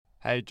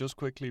Hey, just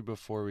quickly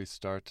before we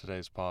start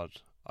today's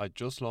pod, I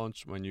just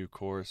launched my new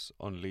course,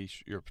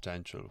 Unleash Your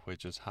Potential,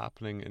 which is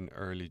happening in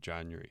early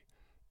January.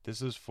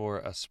 This is for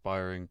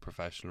aspiring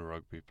professional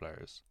rugby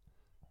players.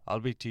 I'll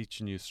be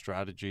teaching you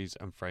strategies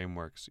and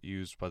frameworks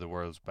used by the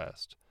world's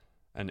best,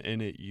 and in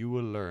it, you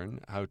will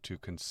learn how to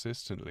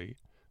consistently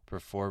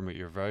perform at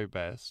your very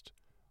best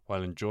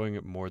while enjoying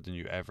it more than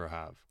you ever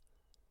have.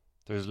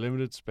 There's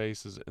limited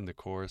spaces in the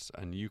course,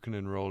 and you can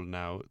enroll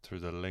now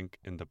through the link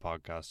in the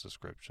podcast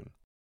description.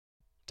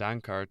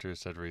 Dan Carter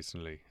said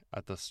recently,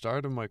 "At the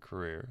start of my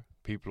career,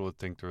 people would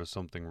think there was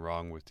something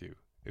wrong with you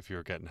if you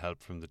were getting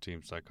help from the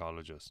team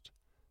psychologist.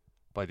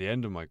 By the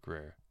end of my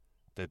career,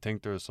 they'd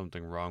think there was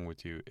something wrong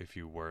with you if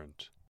you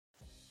weren't."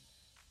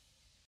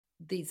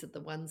 These are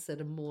the ones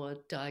that are more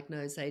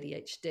diagnosed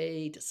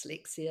ADHD,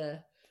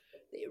 dyslexia.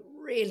 They're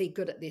really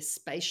good at their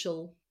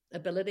spatial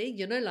ability,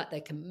 like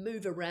they can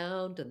move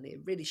around and they're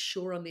really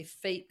sure on their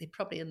feet. They're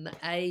probably in the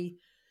A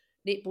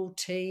netball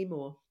team.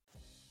 Or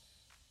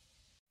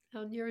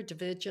our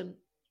neurodivergent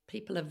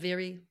people are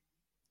very,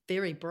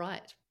 very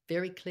bright,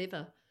 very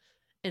clever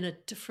in a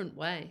different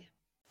way.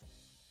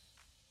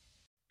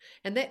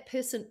 And that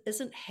person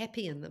isn't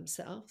happy in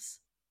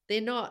themselves.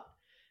 They're not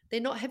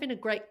having a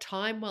great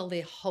time while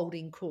they're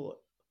holding court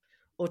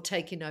or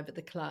taking over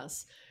the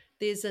class.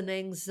 There's an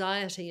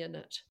anxiety in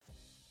it.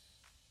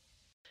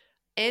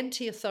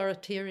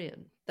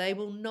 Anti-authoritarian. They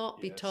will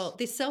not be told.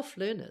 They're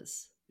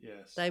self-learners.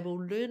 Yes. They will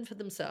learn for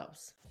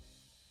themselves.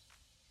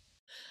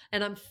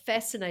 And I'm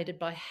fascinated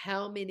by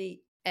how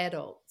many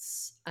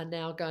adults are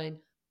now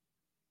going,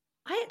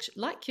 I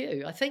actually, like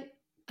you, I think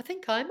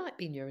I might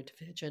be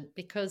neurodivergent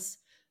because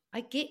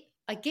I get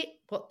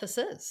what this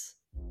is.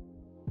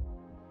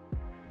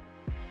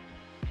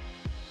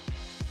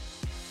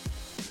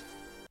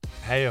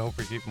 Hey, I hope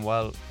you're keeping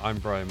well. I'm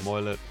Brian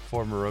Moylett,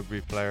 former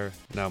rugby player,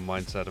 now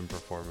mindset and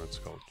performance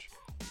coach,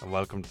 and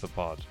welcome to the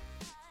pod.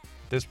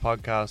 This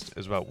podcast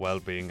is about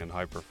well-being and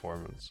high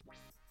performance,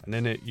 and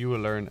in it you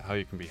will learn how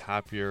you can be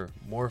happier,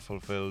 more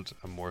fulfilled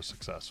and more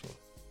successful.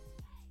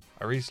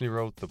 I recently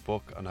wrote the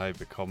book on how to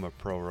become a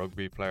pro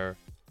rugby player,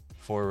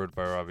 forward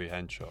by Robbie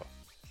Henshaw,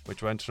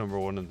 which went to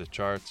 #1 in the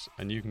charts,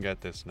 and you can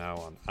get this now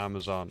on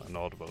Amazon and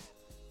Audible,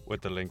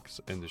 with the links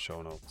in the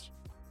show notes.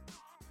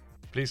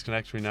 Please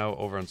connect me now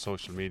over on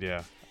social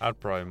media at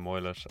Brian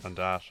Moylett and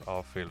at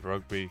Offfield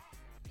Rugby.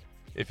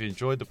 If you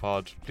enjoyed the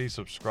pod, please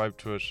subscribe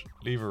to it,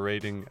 leave a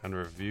rating and a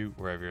review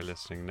wherever you're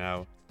listening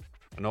now,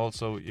 and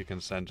also you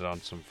can send it on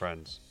to some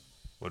friends.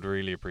 Would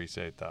really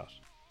appreciate that.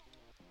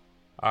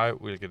 Alright,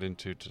 we'll get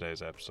into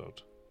today's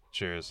episode.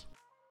 Cheers.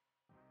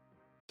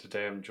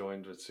 Today I'm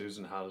joined with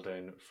Susan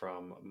Haldane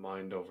from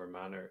Mind Over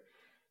Manner,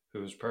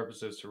 whose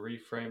purpose is to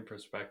reframe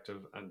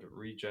perspective and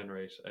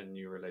regenerate a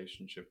new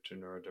relationship to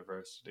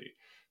neurodiversity.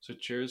 So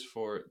cheers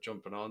for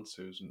jumping on,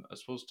 Susan. I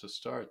suppose to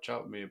start,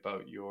 chat with me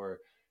about your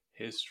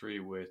history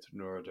with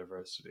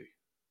neurodiversity.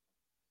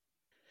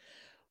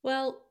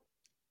 Well,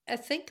 I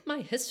think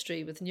my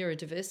history with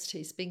neurodiversity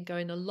has been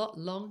going a lot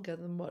longer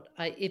than what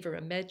I ever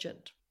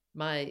imagined.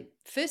 My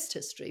first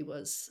history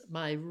was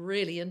my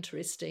really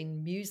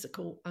interesting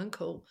musical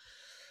uncle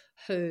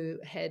who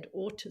had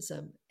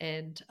autism.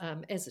 And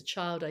as a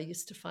child, I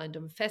used to find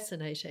him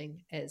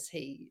fascinating as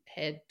he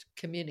had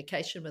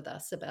communication with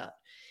us about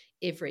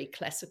every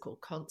classical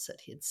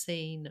concert he'd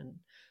seen and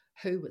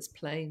who was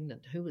playing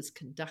and who was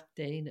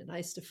conducting. And I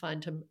used to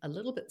find him a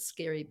little bit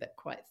scary, but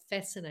quite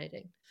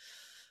fascinating.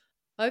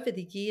 Over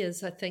the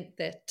years, I think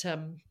that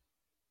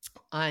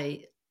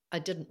I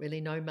didn't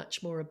really know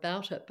much more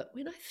about it. But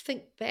when I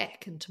think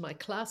back into my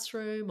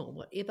classroom or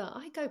whatever,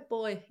 I go,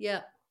 boy,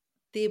 yeah,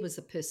 there was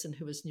a person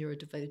who was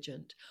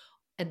neurodivergent,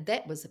 and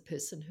that was a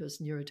person who was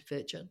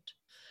neurodivergent.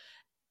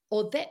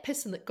 Or that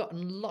person that got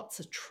in lots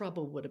of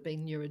trouble would have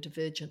been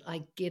neurodivergent.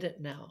 I get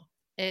it now.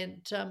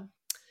 And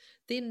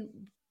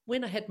then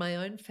when I had my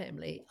own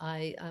family,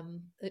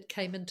 it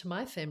came into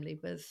my family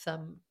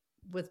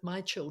with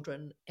my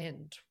children.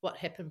 And what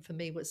happened for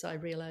me was I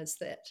realized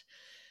that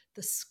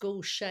the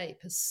school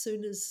shape, as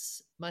soon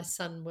as my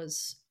son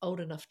was old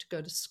enough to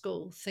go to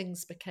school,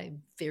 things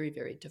became very,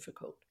 very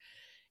difficult.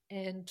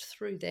 And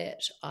through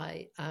that,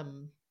 I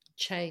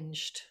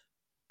changed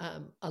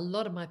a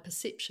lot of my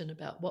perception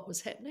about what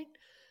was happening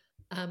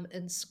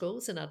in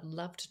schools. And I'd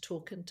love to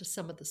talk into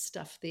some of the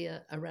stuff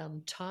there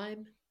around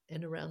time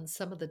and around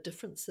some of the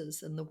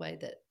differences in the way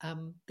that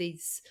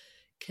these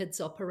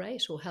kids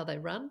operate or how they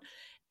run.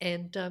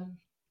 And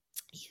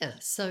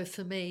so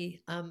for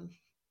me,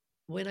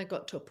 when I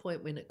got to a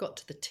point when it got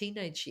to the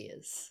teenage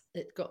years,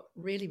 it got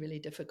really, really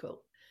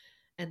difficult.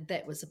 And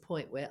that was a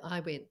point where I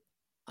went,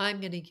 I'm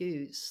going to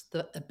use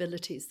the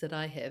abilities that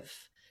I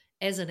have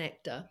as an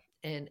actor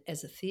and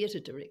as a theatre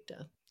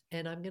director,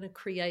 and I'm going to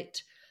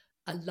create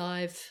a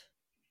live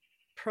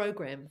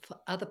program for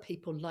other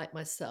people like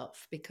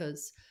myself,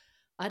 because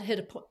I'd had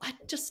a point, I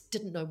just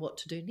didn't know what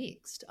to do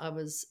next. I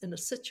was in a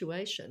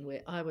situation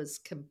where I was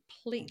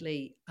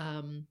completely,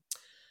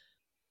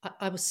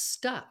 I was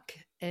stuck.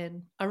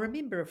 And I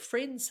remember a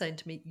friend saying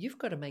to me, "You've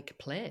got to make a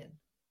plan."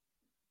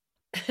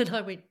 And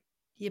I went,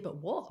 yeah, but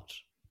what?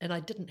 And I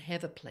didn't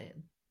have a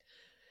plan.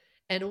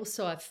 And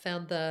also, I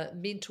found the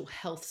mental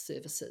health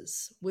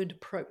services weren't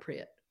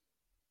appropriate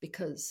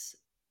because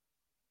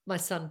my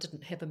son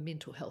didn't have a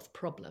mental health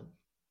problem.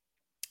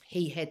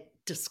 He had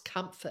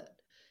discomfort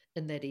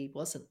in that he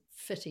wasn't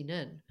fitting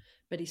in,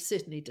 but he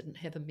certainly didn't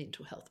have a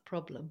mental health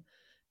problem.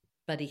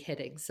 But he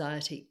had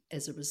anxiety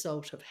as a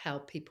result of how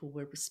people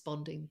were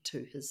responding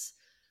to his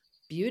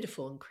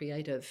beautiful and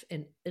creative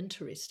and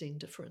interesting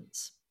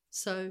difference.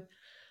 So,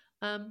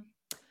 um,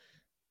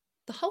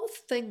 the whole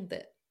thing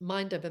that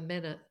Mind Over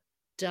Manner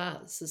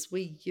does is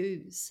we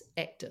use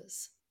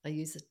actors. I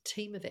use a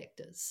team of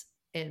actors,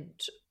 and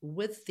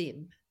with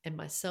them and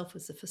myself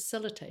as a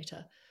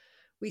facilitator,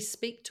 we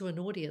speak to an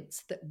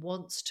audience that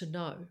wants to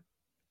know,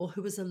 or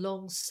who is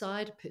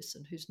alongside a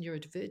person who's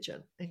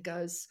neurodivergent and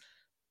goes,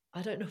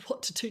 I don't know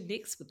what to do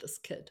next with this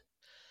kid.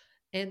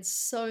 And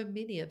so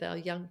many of our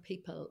young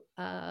people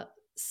are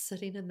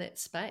sitting in that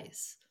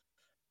space.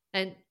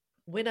 And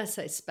when I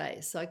say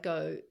space, I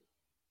go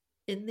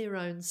in their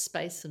own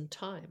space and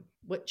time,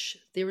 which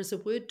there is a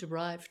word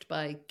derived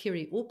by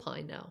Kiri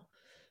Opai now,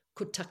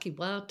 called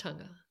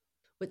takiwātanga,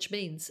 which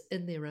means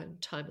in their own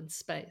time and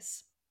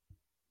space.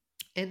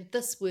 And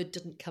this word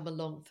didn't come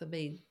along for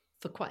me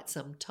for quite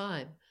some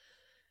time.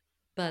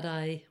 But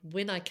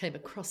when I came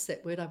across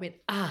that word, I went,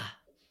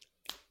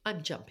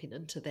 I'm jumping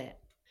into that.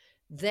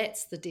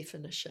 That's the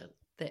definition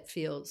that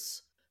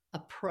feels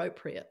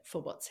appropriate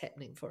for what's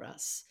happening for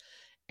us.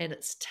 And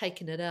it's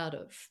taken it out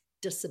of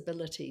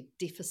disability,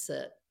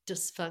 deficit,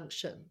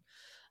 dysfunction,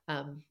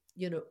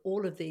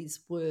 all of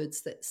these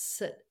words that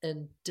sit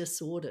in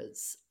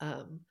disorders,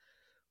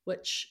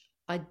 which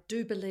I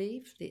do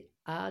believe there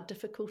are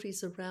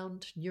difficulties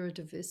around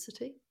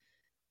neurodiversity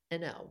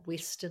in our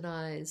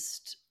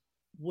westernized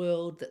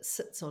world that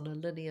sits on a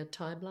linear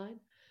timeline.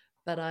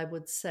 But I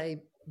would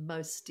say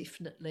most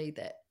definitely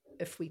that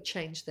if we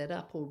change that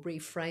up or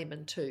reframe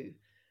into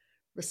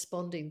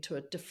responding to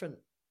a different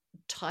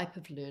type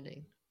of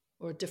learning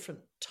or a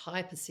different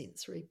type of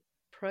sensory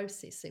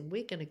processing,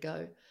 we're going to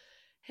go,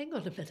 hang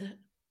on a minute,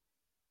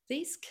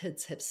 these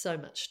kids have so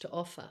much to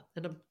offer.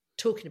 And I'm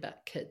talking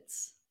about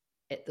kids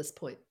at this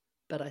point,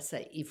 but I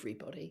say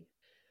everybody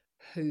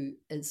who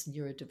is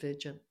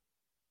neurodivergent.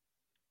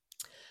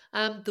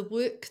 The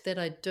work that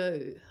I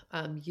do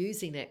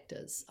using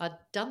actors, I'd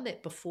done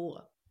that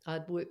before.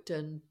 I'd worked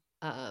in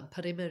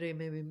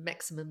Paremereme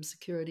maximum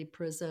security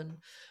prison.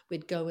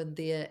 We'd go in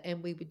there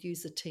and we would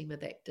use a team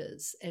of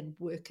actors and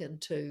work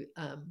into,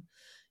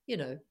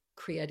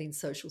 creating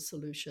social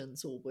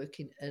solutions or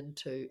working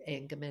into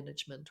anger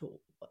management or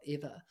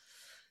whatever.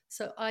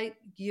 So I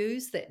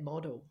used that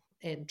model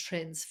and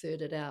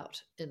transferred it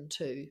out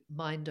into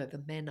Mind Over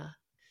Manner,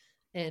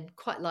 and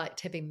quite liked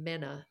having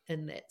manner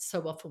in that.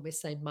 So often we're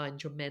saying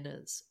mind your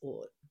manners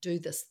or do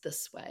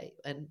this way,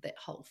 and that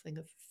whole thing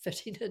of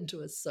fitting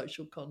into a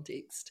social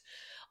context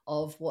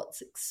of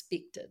what's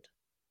expected.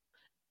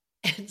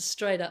 And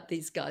straight up,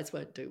 these guys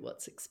won't do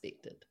what's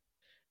expected.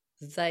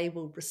 They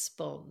will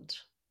respond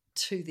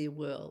to their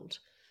world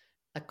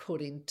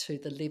according to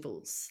the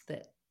levels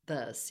that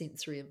the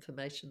sensory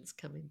information's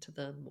coming to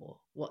them or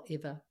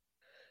whatever.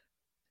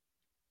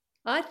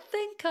 I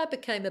think I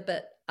became a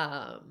bit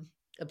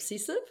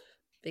obsessive,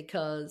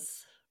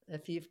 because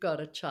if you've got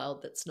a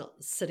child that's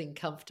not sitting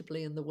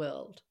comfortably in the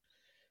world,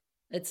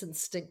 it's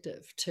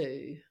instinctive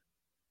to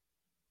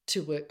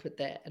work with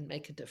that and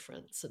make a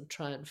difference and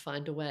try and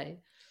find a way.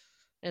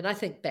 And I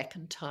think back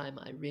in time,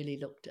 I really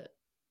looked at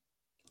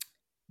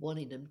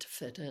wanting him to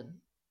fit in,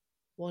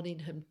 wanting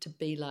him to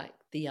be like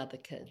the other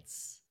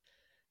kids,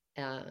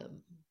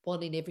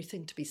 wanting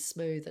everything to be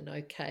smooth and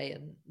okay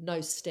and no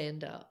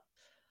standout.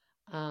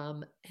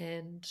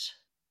 And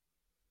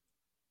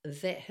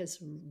that has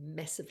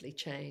massively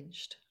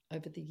changed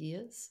over the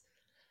years.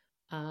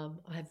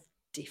 I've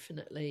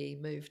definitely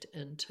moved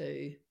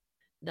into,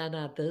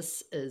 no,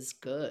 this is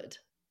good.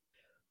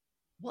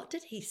 What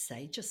did he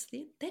say just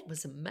then? That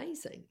was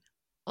amazing.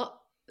 Oh,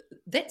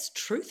 that's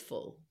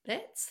truthful.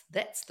 That's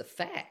the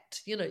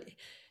fact.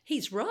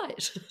 He's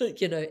right,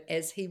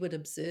 as he would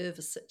observe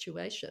a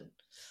situation.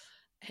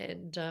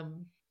 And,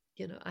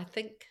 I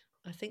think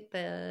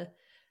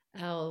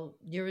our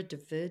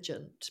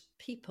neurodivergent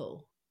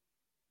people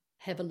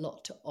have a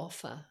lot to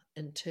offer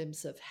in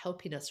terms of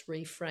helping us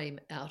reframe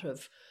out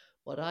of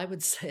what I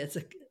would say is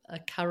a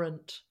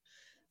current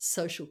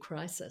social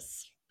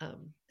crisis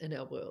in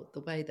our world, the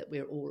way that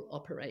we're all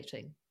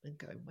operating and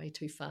going way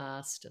too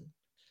fast and,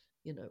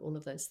 all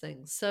of those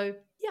things. So,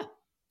 yeah,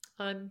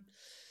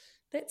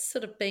 that's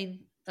sort of been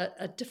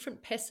a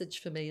different passage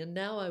for me. And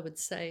now I would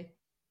say,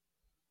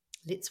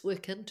 let's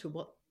work into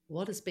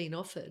what has been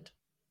offered.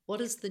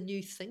 What is the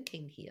new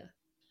thinking here?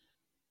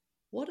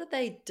 What are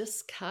they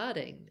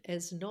discarding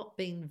as not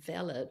being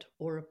valid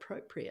or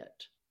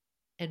appropriate,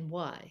 and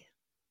why?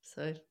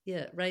 So, yeah,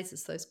 it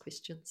raises those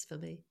questions for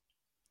me.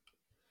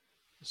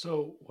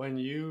 So when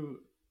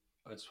you,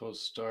 I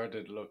suppose,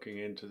 started looking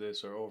into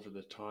this, or over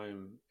the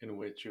time in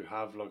which you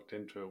have looked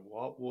into it,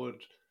 what would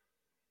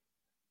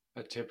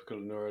a typical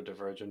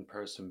neurodivergent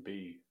person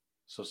be?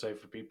 So say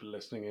for people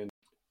listening in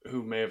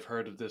who may have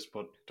heard of this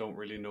but don't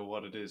really know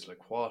what it is, like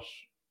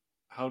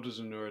how does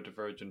a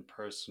neurodivergent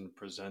person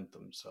present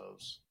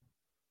themselves?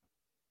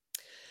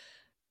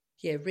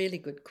 Yeah, really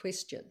good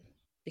question,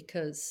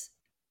 because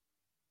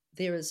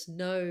there is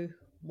no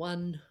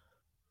one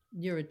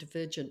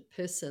neurodivergent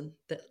person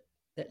that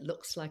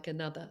looks like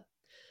another,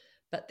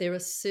 but there are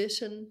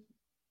certain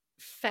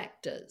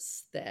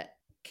factors that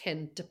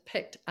can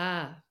depict,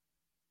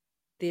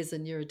 there's a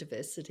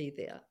neurodiversity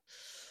there.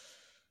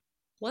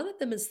 One of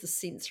them is the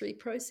sensory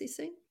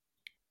processing.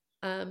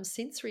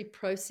 Sensory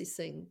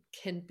processing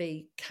can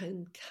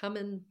come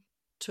in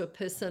to a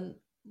person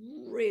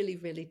really,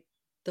 really,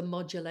 the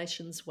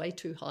modulation's way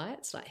too high.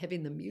 It's like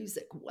having the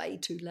music way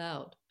too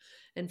loud.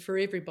 And for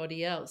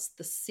everybody else,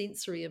 the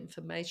sensory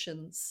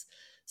information's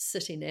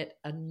sitting at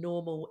a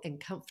normal and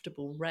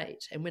comfortable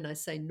rate. And when I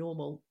say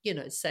normal,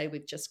 say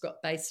we've just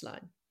got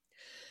baseline.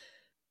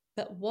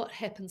 But what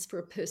happens for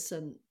a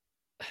person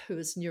who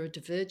is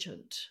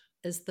neurodivergent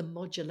is the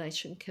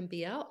modulation can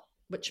be out,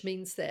 which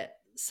means that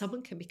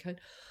someone can be going,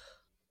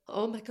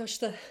 oh my gosh,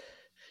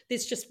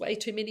 there's just way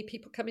too many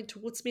people coming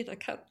towards me, and I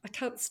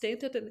can't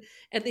stand it, and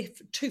they're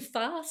too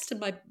fast,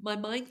 and my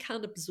mind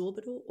can't absorb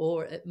it all.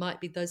 Or it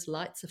might be those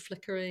lights are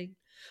flickering,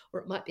 or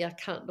it might be I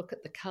can't look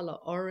at the color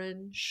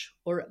orange,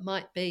 or it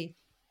might be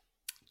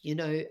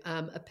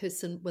a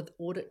person with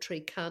auditory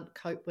can't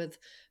cope with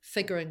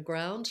figure and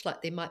ground,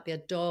 like there might be a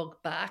dog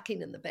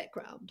barking in the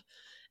background,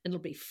 and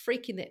it'll be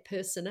freaking that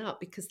person out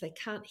because they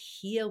can't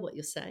hear what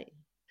you're saying.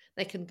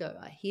 They can go,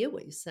 I hear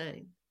what you're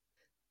saying,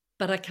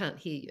 but I can't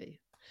hear you.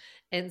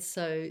 And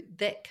so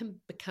that can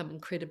become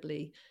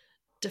incredibly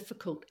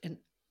difficult and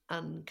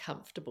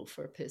uncomfortable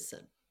for a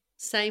person.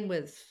 Same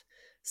with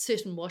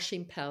certain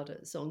washing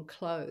powders on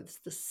clothes.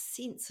 The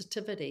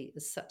sensitivity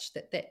is such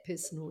that that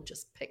person will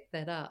just pick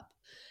that up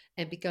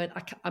and be going,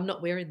 I'm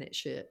not wearing that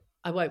shirt.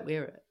 I won't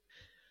wear it.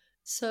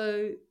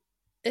 So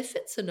if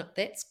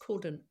that's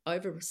called an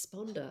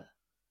over-responder.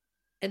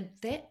 And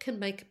that can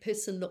make a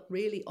person look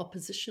really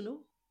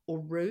oppositional or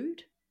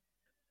rude,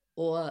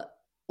 or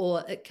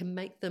it can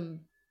make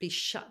them be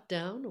shut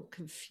down or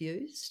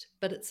confused,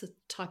 but it's a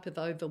type of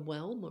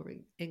overwhelm or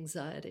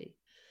anxiety.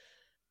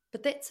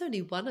 But that's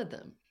only one of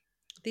them.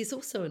 There's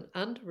also an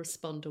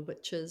under-responder,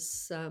 which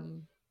is,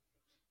 the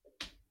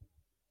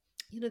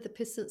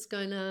person that's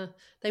going,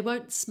 they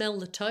won't smell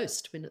the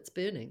toast when it's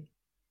burning.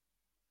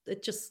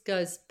 It just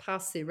goes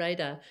past their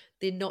radar.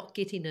 They're not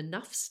getting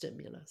enough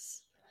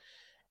stimulus.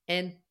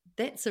 And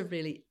that's a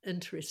really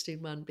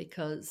interesting one,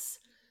 because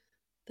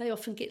they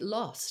often get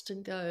lost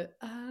and go,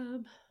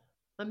 I'm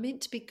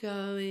meant to be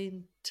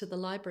going to the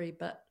library,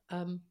 but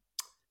I'm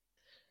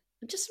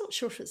just not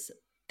sure if it's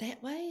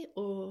that way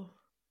or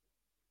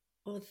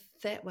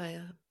that way.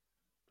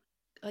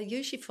 I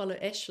usually follow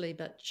Ashley,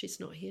 but she's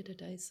not here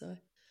today, so I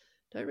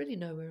don't really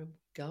know where I'm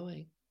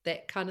going.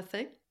 That kind of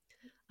thing.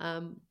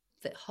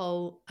 That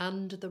whole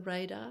under the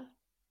radar,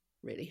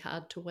 really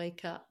hard to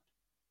wake up,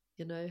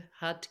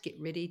 hard to get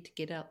ready to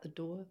get out the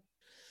door.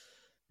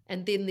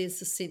 And then there's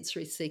the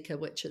sensory seeker,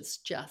 which is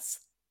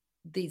just,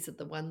 these are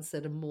the ones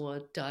that are more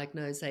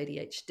diagnosed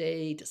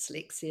ADHD,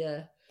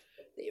 dyslexia.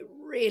 They're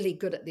really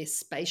good at their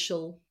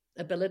spatial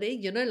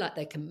ability, like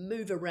they can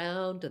move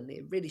around and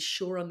they're really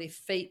sure on their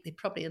feet. They're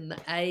probably in the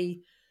A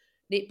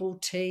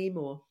netball team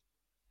or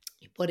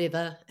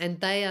whatever. And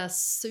they are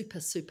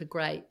super, super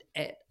great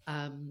at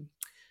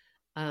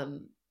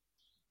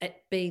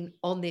being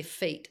on their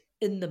feet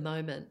in the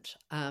moment.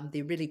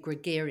 They're really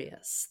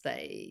gregarious.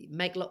 They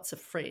make lots of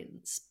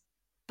friends,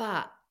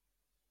 but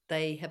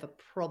they have a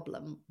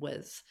problem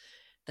with,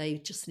 they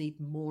just need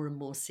more and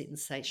more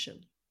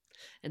sensation.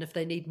 And if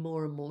they need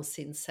more and more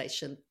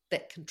sensation,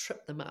 that can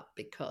trip them up,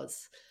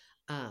 because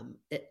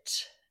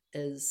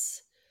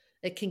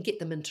it can get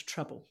them into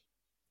trouble.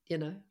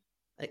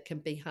 It can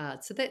be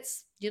hard. So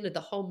that's, the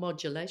whole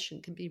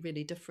modulation can be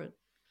really different.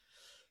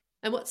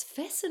 And what's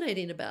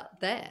fascinating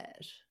about that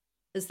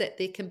is that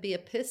there can be a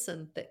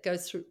person that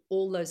goes through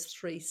all those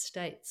three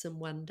states in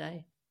one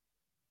day.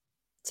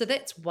 So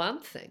that's one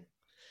thing.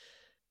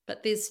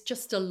 But there's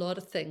just a lot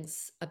of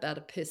things about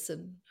a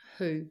person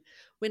who,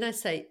 when I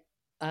say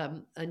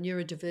a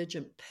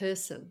neurodivergent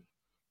person,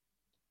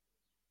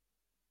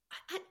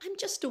 I'm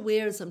just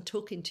aware as I'm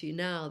talking to you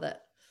now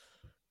that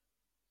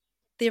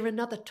they're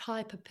another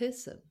type of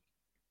person.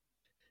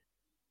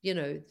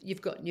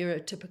 You've got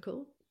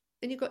neurotypical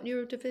and you've got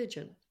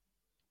neurodivergent.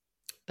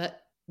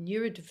 But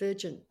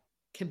neurodivergent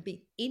can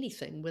be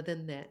anything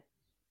within that.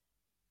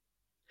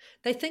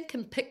 They think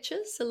in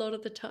pictures a lot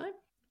of the time.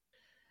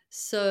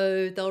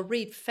 So they'll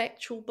read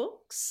factual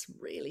books,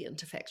 really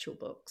into factual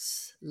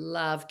books,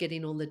 love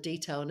getting all the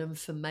detail and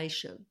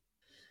information.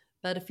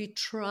 But if you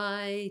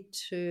try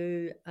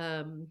to,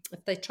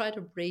 if they try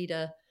to read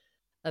a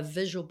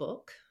visual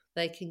book,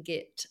 they can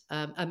get,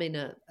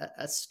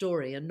 a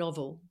story, a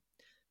novel,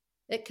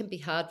 it can be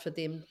hard for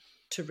them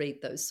to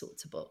read those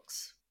sorts of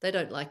books. They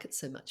don't like it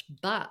so much,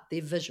 but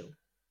they're visual,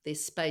 they're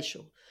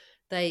spatial.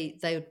 They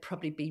would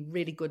probably be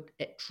really good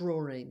at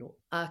drawing or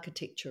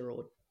architecture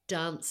or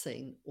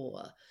dancing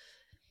or,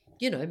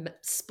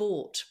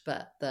 sport,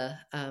 but the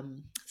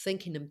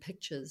thinking in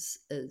pictures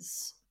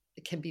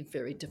it can be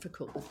very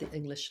difficult with the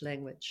English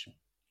language.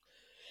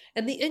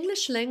 And the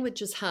English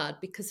language is hard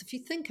because if you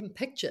think in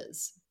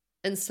pictures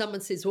and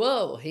someone says,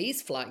 whoa,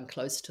 he's flying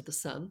close to the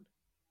sun,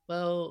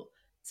 well,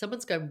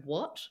 someone's going,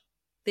 what?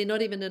 They're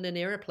not even in an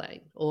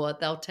aeroplane, or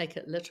they'll take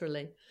it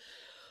literally.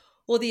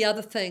 Or the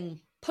other thing,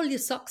 pull your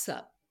socks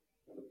up,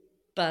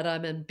 but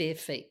I'm in bare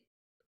feet.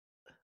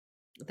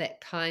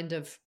 That kind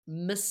of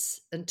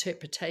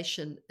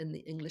misinterpretation in the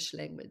English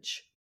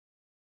language.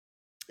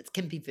 It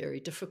can be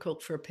very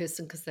difficult for a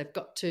person because they've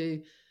got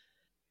to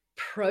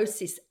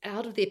process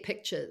out of their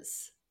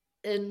pictures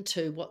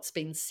into what's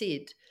been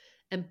said.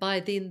 And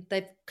by then,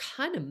 they've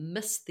kind of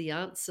missed the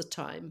answer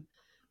time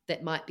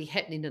that might be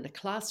happening in a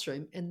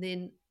classroom. And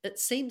then it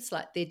seems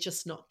like they're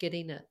just not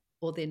getting it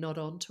or they're not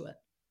onto it.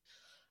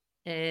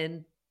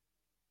 And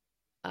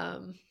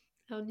our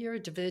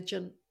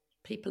neurodivergent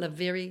people are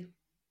very,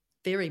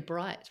 very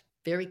bright,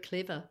 very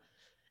clever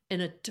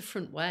in a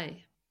different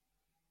way.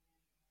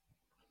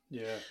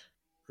 Yeah,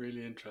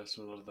 really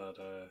interesting. A lot of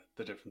that,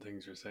 the different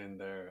things you're saying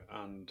there.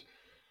 And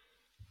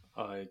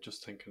I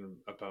just thinking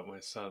about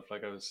myself,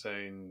 like I was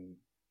saying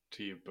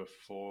to you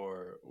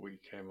before we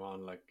came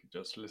on, like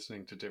just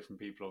listening to different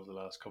people over the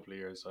last couple of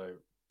years, I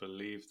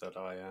believe that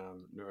I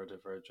am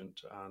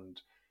neurodivergent,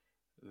 and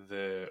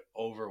the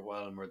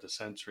overwhelm or the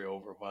sensory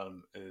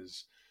overwhelm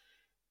is,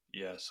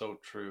 yeah, so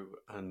true.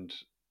 And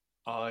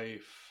I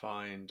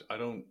find I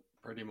don't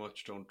pretty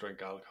much don't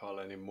drink alcohol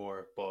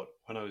anymore, but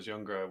when I was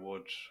younger, I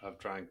would have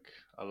drank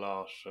a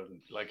lot,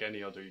 and like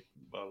any other,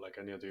 well, like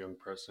any other young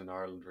person in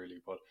Ireland,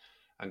 really. But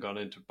and gone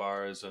into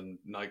bars and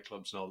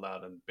nightclubs and all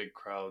that, and big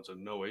crowds,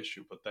 and no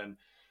issue. But then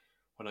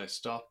when I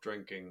stopped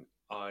drinking,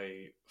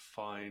 I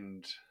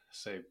find,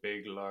 say,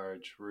 big,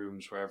 large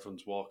rooms where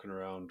everyone's walking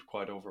around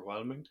quite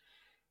overwhelming.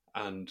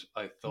 And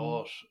I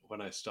thought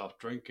when I stopped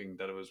drinking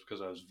that it was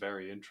because I was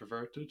very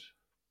introverted,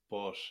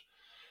 but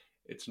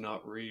it's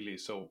not really.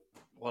 So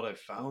what I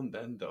found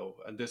then though,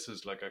 and this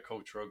is like I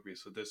coach rugby,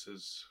 so this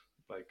is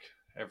like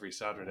every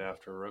Saturday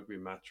after a rugby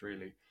match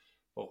really.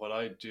 But what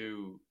I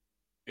do,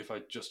 if I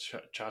just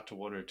chat to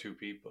one or two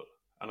people,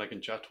 and I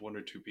can chat to one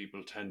or two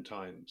people 10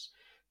 times,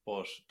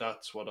 but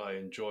that's what I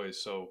enjoy.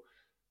 So,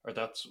 or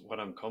that's what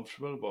I'm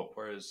comfortable. But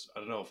whereas I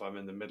don't know if I'm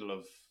in the middle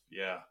of,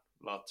 yeah,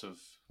 lots of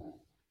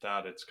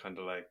that, it's kind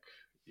of like,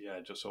 yeah,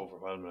 just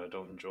overwhelming. I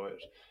don't enjoy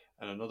it.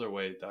 And another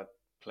way that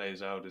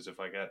plays out is if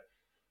I get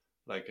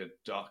like a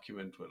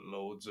document with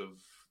loads of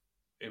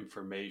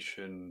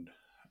information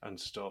and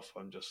stuff,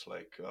 I'm just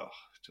like, oh,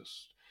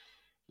 just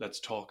let's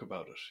talk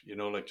about it.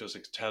 Like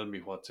just tell me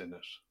what's in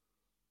it.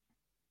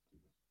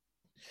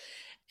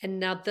 And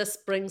now this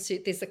brings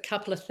you, there's a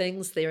couple of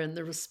things there in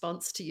the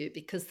response to you,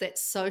 because that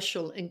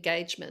social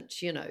engagement,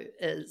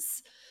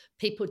 is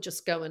people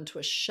just go into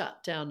a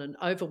shutdown and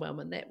overwhelm.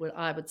 And that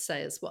I would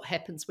say is what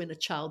happens when a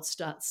child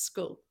starts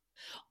school,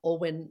 or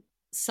when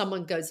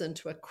someone goes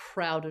into a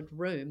crowded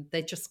room.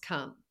 They just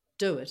can't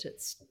do it.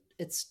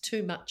 It's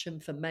too much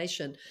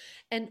information.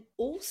 And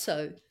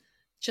also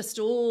just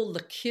all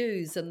the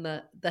cues and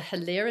the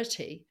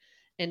hilarity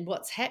and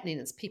what's happening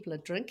as people are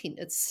drinking.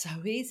 It's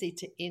so easy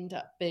to end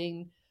up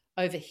being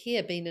over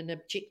here, being an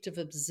objective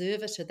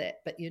observer to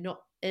that, but you're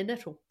not in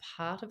it or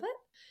part of it.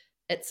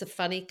 It's a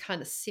funny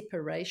kind of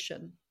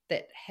separation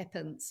that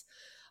happens.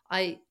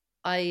 I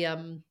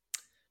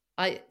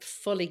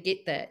fully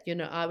get that.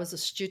 I was a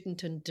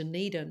student in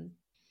Dunedin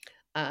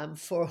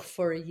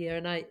for a year,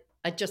 and I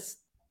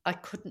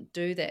couldn't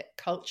do that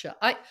culture.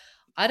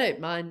 I don't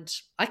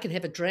mind. I can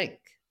have a drink.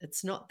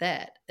 It's not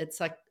that. It's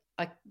like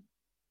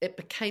it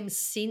became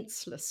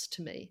senseless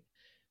to me.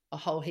 A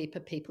whole heap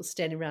of people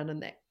standing around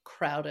in that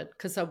crowded,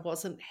 because I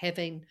wasn't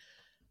having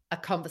a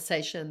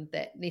conversation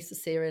that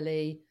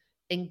necessarily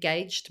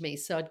engaged me.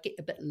 So I'd get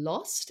a bit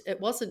lost.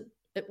 It wasn't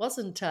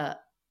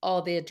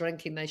oh, they're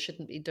drinking, they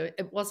shouldn't be doing.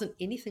 It wasn't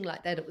anything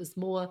like that. It was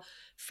more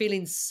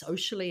feeling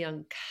socially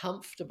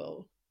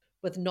uncomfortable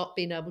with not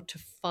being able to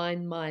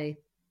find my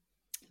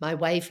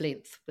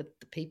wavelength with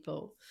the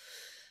people.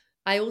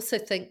 I also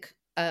think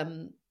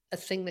a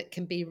thing that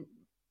can be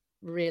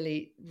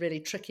really, really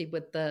tricky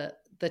with the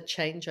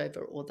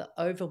changeover or the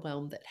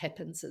overwhelm that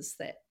happens is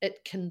that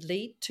it can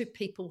lead to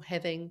people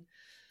having,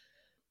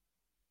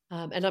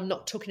 and I'm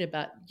not talking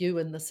about you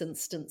in this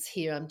instance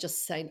here, I'm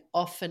just saying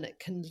often it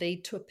can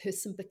lead to a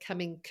person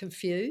becoming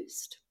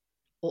confused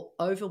or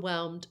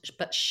overwhelmed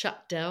but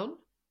shut down,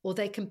 or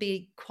they can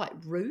be quite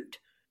rude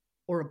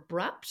or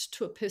abrupt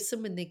to a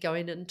person when they're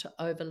going into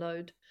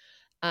overload.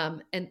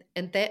 And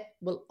that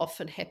will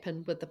often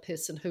happen with the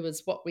person who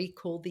is what we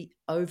call the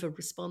over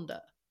responder,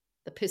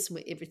 the person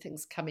where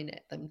everything's coming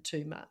at them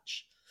too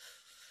much.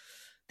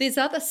 There's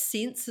other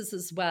senses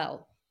as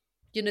well.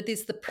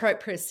 There's the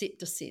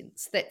proprioceptor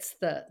sense. That's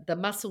the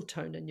muscle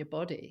tone in your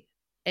body.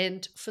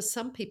 And for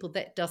some people,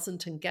 that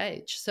doesn't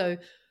engage. So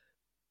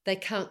they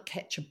can't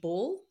catch a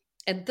ball.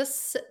 And this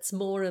sits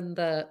more in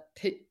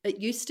it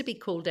used to be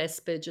called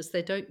Asperger's.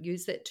 They don't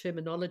use that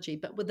terminology,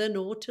 but within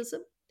autism.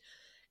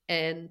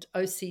 and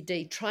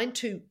OCD, trying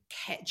to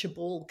catch a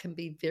ball can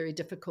be very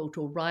difficult,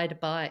 or ride a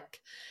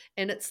bike.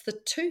 And it's the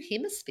two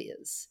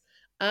hemispheres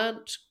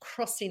aren't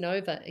crossing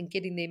over and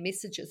getting their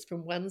messages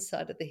from one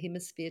side of the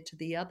hemisphere to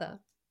the other.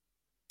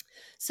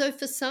 So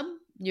for some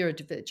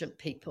neurodivergent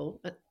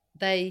people,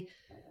 they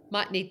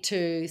might need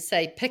to,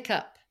 say, pick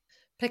up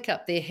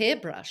their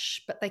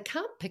hairbrush, but they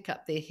can't pick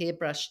up their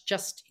hairbrush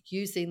just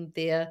using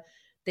their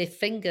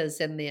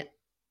fingers and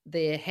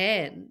their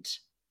hand.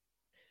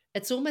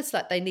 It's almost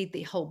like they need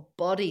their whole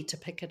body to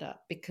pick it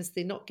up because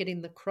they're not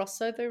getting the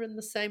crossover in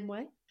the same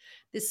way.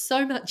 There's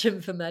so much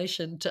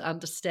information to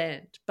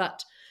understand,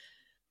 but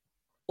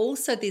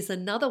also there's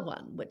another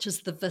one, which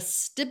is the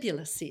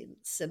vestibular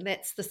sense, and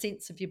that's the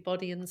sense of your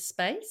body in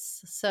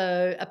space.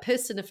 So a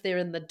person, if they're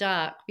in the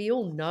dark, we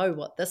all know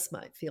what this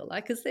might feel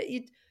like, is that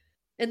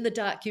in the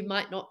dark, you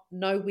might not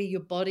know where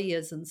your body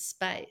is in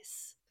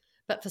space.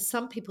 But for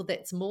some people,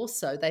 that's more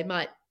so. They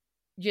might,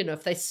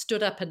 if they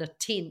stood up in a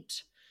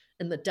tent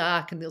in the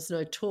dark and there's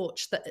no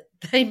torch, that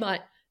they might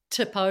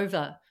tip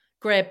over,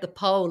 grab the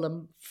pole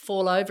and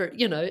fall over.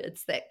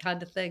 It's that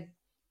kind of thing.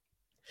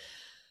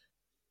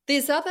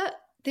 There's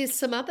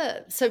some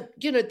other, so,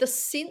 the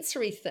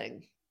sensory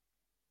thing,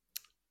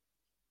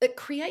 it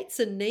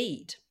creates a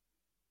need,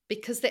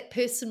 because that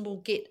person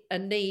will get a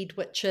need,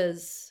 which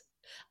is,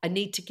 I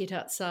need to get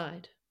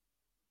outside,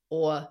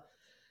 or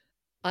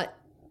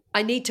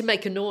I need to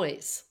make a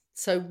noise.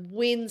 So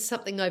when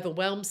something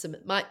overwhelms them,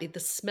 it might be the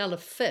smell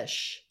of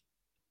fish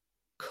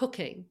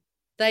cooking.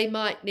 They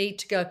might need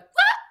to go,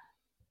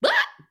 what?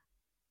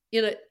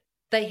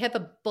 They have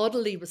a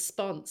bodily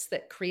response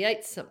that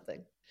creates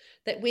something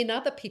that when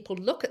other people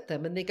look at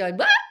them and they're going,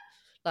 what?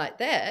 Like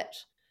that,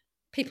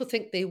 people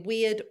think they're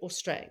weird or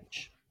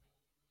strange.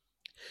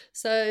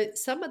 So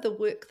some of the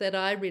work that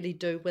I really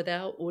do with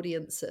our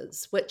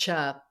audiences, which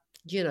are,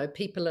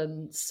 people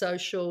in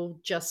social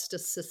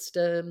justice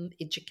system,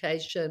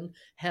 education,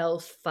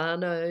 health,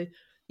 whānau,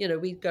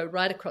 we go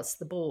right across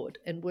the board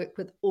and work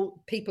with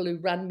all people who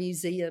run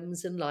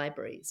museums and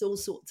libraries, all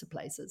sorts of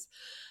places.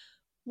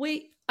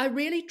 I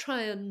really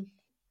try and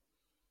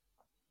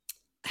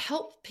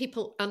help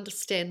people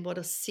understand what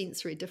a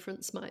sensory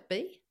difference might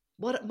be,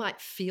 what it might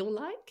feel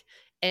like,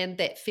 and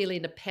that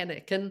feeling of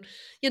panic. And,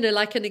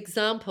 like an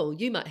example,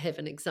 you might have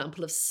an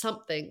example of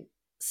something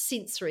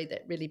sensory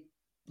that really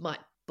might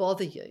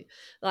bother you.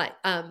 Like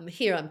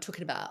here I'm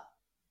talking about,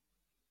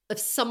 if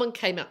someone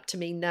came up to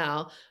me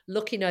now,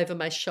 looking over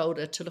my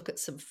shoulder to look at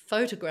some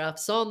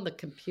photographs on the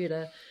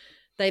computer,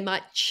 they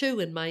might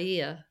chew in my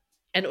ear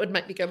and it would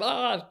make me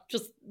go,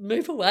 just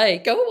move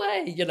away, go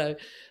away,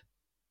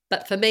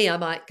 But for me, I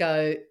might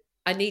go,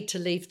 I need to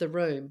leave the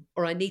room,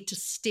 or I need to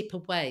step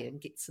away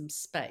and get some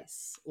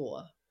space,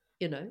 or,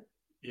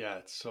 Yeah,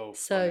 it's so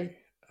So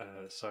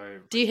funny. Sorry.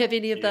 do you have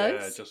any of Yeah,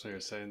 those? just when you're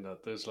saying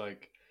that, there's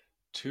like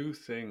two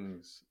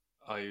things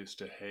I used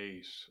to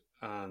hate,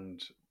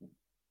 and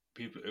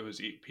it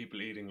was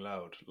people eating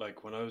loud.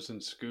 Like when I was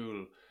in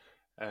school,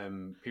 I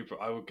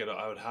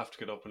would have to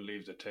get up and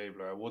leave the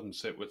table, or I wouldn't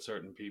sit with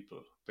certain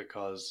people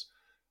because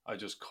I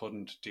just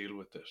couldn't deal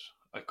with it.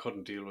 I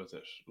couldn't deal with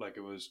it. Like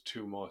it was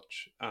too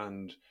much,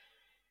 and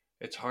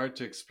it's hard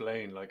to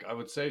explain. Like I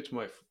would say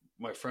to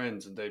my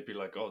friends, and they'd be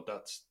like, "Oh,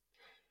 that's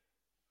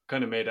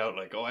kind of made out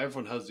like, oh,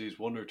 everyone has these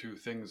one or two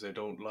things they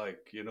don't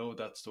like,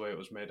 that's the way it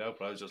was made out."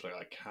 But I was just like,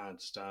 I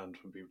can't stand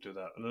when people do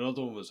that. And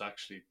another one was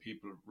actually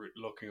people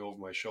looking over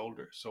my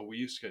shoulder. So we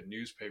used to get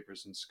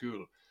newspapers in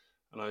school,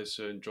 and I used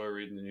to enjoy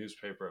reading the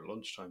newspaper at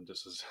lunchtime.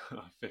 This is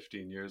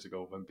 15 years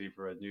ago when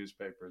people read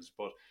newspapers.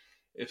 But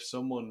if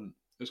someone,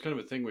 it was kind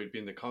of a thing, we'd be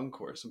in the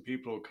concourse and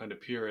people would kind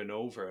of peer in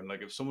over, and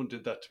like if someone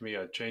did that to me,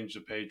 I'd change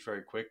the page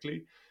very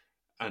quickly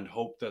and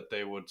hope that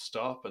they would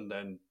stop, and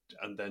then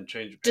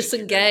change the page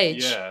again.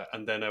 Disengage. Yeah,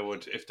 and then I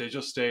would, if they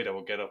just stayed, I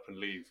would get up and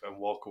leave and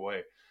walk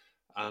away.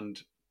 And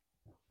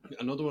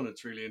another one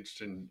that's really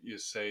interesting, you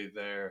say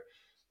there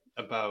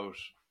about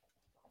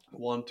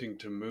wanting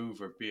to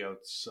move or be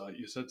outside.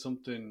 You said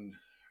something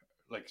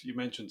like, you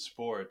mentioned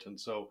sport, and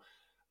so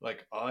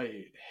like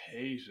I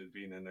hated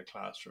being in a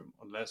classroom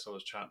unless I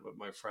was chatting with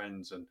my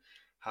friends and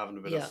having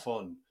a bit of Yeah.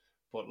 fun.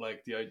 But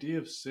like the idea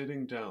of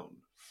sitting down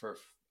for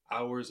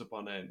hours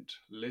upon end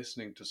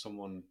listening to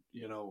someone,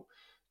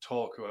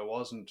 talk who I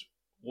wasn't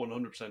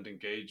 100%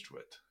 engaged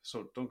with.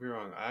 So don't get me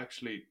wrong,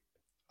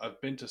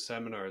 I've been to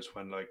seminars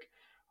when like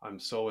I'm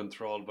so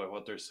enthralled by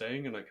what they're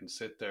saying and I can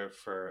sit there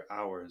for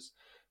hours.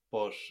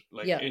 But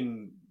like Yeah.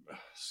 in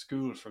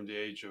school, from the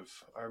age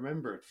of, I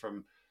remember it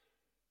from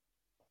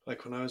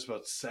like when I was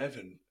about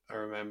 7, I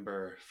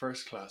remember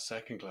first class,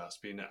 second class,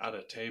 being at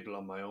a table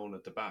on my own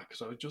at the back.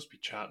 So I would just be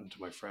chatting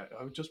to my friend.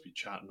 I would just be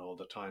chatting all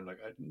the time. Like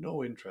I had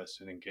no interest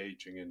in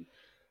engaging in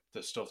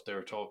the stuff they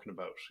were talking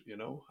about.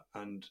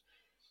 And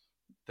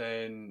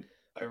then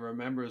I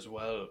remember as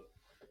well,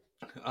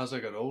 as I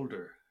got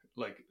older,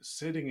 like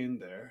sitting in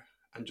there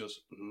and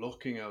just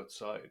looking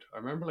outside. I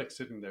remember like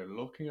sitting there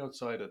looking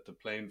outside at the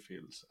playing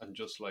fields and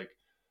just like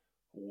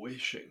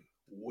wishing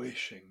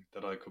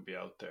that I could be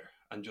out there.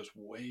 and just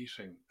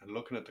waiting and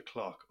looking at the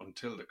clock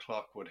until the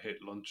clock would hit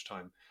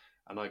lunchtime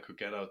and I could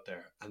get out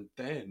there. And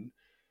then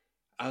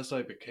as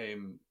I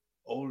became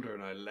older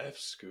and I left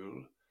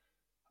school,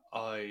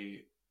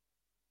 I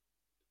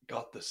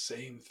got the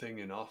same thing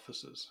in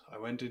offices. I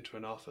went into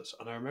an office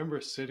and I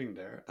remember sitting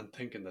there and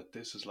thinking that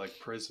this is like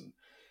prison.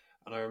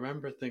 And I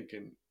remember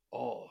thinking,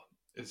 oh,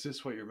 is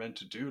this what you're meant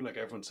to do? Like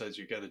everyone says,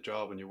 you get a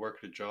job and you work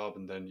at a job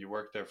and then you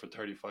work there for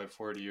 35,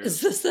 40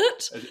 years. Is this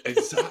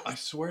it? I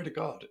swear to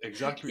God,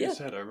 exactly what Yeah. you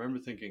said. I remember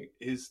thinking,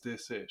 is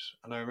this it?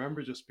 And I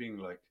remember just being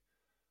like,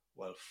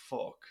 well,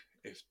 fuck.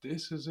 If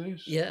this is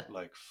it, Yeah.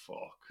 like,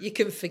 fuck. You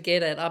can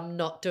forget it. I'm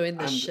not doing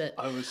this And shit.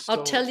 I was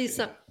I'll tell you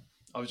something.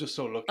 I was just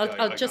so lucky.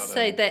 I'll I just got,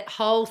 say that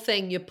whole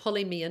thing, you're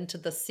pulling me into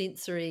the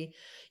sensory.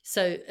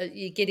 So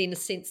you're getting a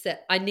sense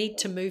that I need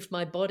to move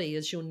my body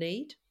is your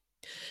need.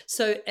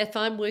 So if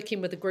I'm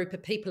working with a group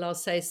of people, I'll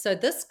say, so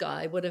this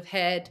guy would have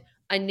had,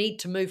 I need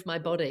to move my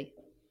body.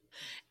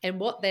 And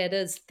what that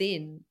is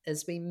then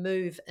is we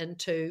move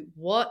into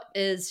what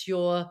is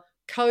your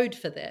code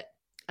for that?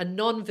 A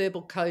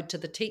non-verbal code to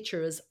the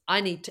teacher is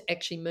I need to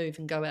actually move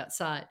and go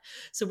outside.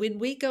 So when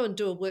we go and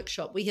do a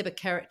workshop, we have a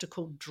character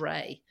called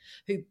Dre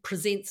who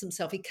presents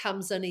himself. He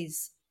comes in,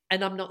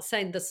 and I'm not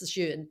saying this is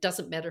you, and it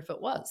doesn't matter if it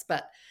was,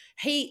 but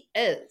he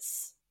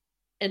is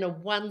in a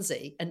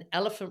onesie, an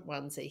elephant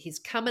onesie. He's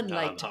coming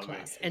late to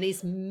class and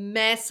he's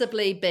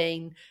massively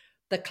been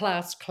the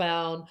class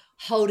clown,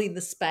 holding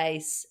the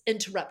space,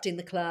 interrupting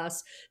the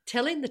class,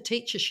 telling the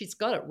teacher she's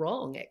got it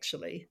wrong,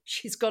 actually.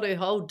 She's got her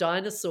whole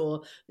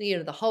dinosaur,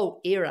 the whole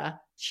era.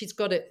 She's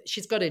got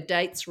her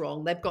dates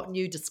wrong. They've got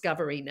new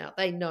discovery now.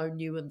 They know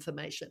new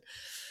information.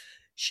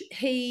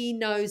 He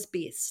knows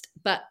best,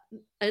 but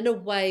in a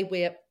way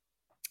where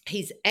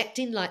he's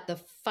acting like the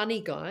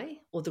funny guy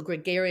or the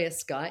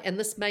gregarious guy. And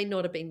this may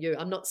not have been you.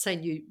 I'm not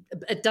saying you,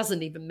 it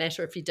doesn't even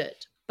matter if you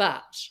did.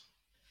 But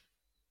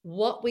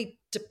what we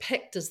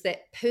depict is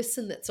that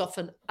person that's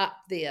often up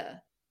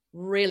there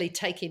really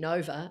taking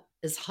over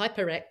is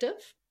hyperactive.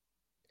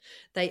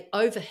 They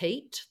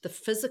overheat. The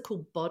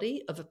physical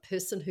body of a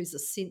person who's a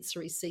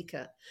sensory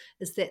seeker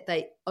is that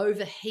they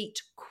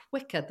overheat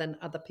quicker than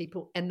other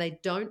people and they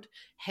don't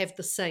have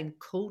the same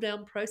cool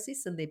down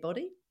process in their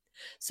body.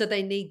 So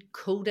they need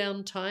cool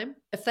down time.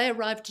 If they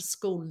arrive to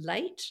school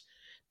late,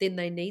 then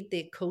they need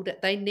their cool down.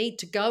 They need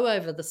to go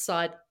over the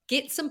side,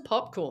 get some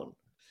popcorn,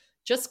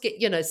 just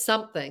get,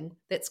 something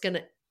that's going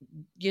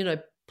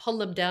to, pull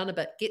them down a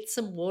bit, get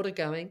some water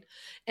going.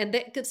 And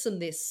that gives them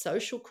their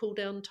social cool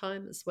down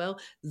time as well.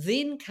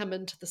 Then come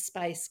into the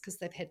space because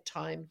they've had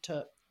time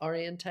to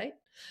orientate.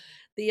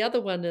 The other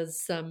one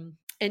is,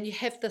 and you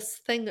have this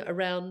thing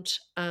around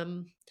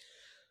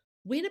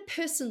when a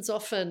person's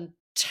often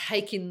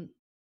taking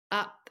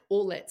up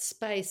all that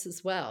space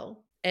as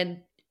well,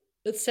 and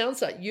it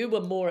sounds like you were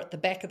more at the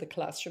back of the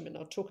classroom, and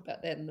I'll talk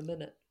about that in a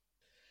minute.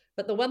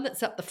 But the one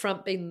that's up the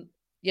front being,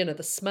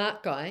 the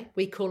smart guy,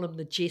 we call him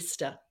the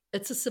jester.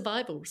 It's a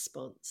survival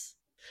response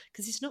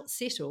because he's not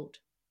settled.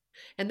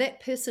 And that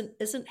person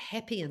isn't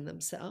happy in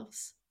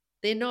themselves.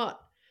 They're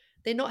not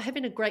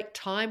having a great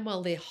time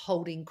while they're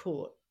holding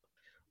court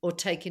or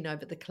taking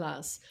over the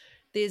class.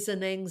 There's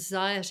an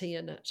anxiety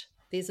in it.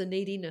 There's a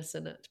neediness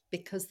in it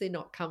because they're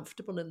not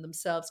comfortable in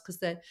themselves because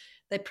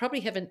they probably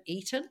haven't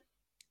eaten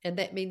and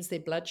that means their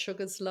blood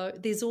sugar's low.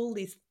 There's all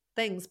these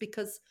things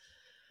because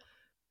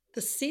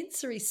the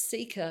sensory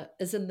seeker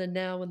is in the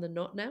now and the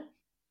not now.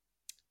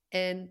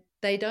 And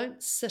they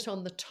don't sit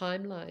on the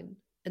timeline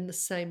in the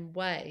same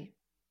way.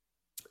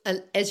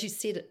 And as you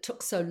said, it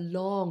took so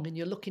long and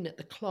you're looking at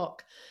the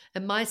clock.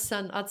 And my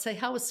son, I'd say,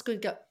 how was school?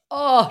 He'd go,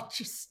 oh, it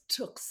just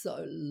took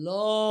so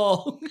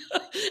long.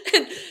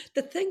 And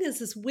the thing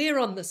is we're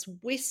on this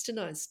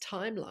westernized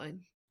timeline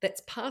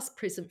that's past,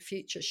 present,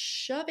 future,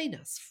 shoving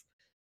us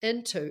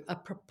into a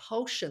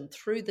propulsion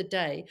through the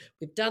day.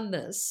 We've done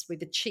this,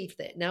 we've achieved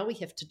that. Now we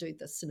have to do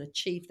this and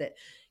achieve that.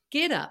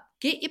 Get up,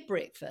 get your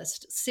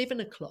breakfast, 7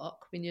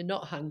 o'clock when you're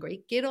not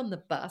hungry, get on the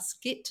bus,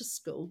 get to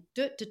school,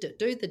 do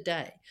the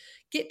day,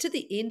 get to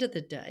the end of the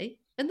day.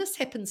 And this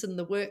happens in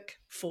the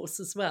workforce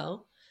as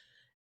well.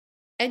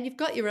 And you've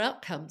got your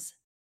outcomes.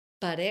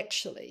 But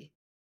actually,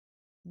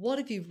 what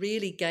have you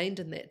really gained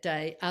in that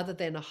day other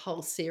than a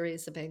whole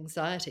series of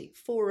anxiety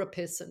for a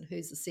person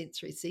who's a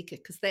sensory seeker?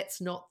 Because that's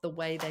not the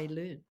way they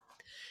learn.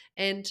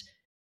 And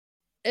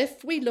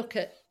if we look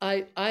at,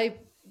 I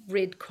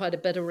read quite a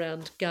bit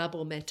around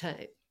Gabor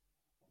Mate,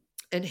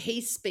 and he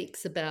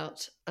speaks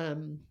about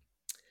the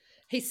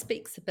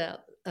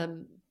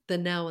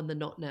now and the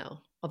not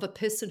now of a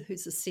person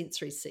who's a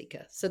sensory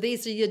seeker. So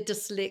these are your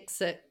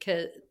dyslexic,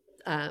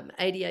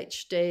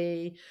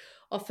 ADHD,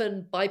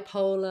 often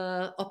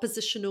bipolar,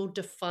 oppositional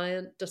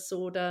defiant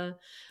disorder,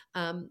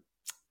 and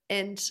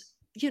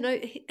he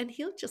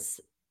just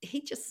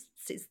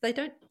says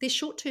their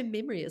short-term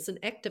memory isn't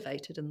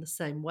activated in the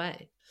same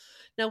way.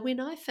 Now, when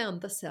I found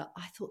this out,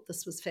 I thought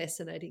this was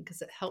fascinating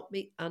because it helped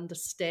me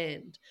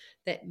understand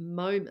that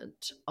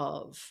moment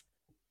of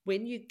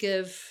when you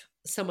give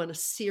someone a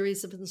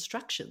series of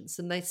instructions,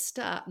 and they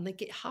start and they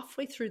get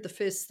halfway through the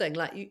first thing,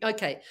 like,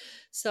 okay,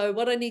 so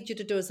what I need you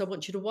to do is I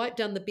want you to wipe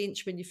down the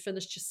bench when you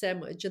finished your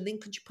sandwich, and then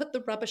could you put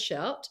the rubbish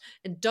out,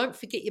 and don't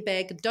forget your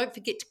bag, and don't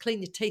forget to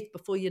clean your teeth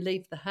before you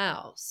leave the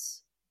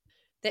house.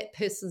 That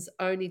person's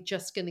only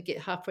just going to get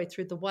halfway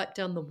through the wipe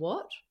down the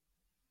what,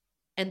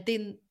 and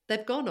then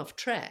they've gone off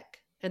track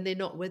and they're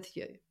not with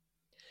you.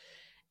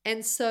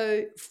 And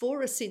so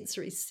for a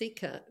sensory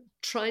seeker,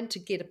 trying to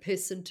get a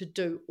person to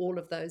do all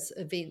of those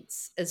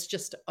events is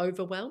just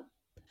overwhelm.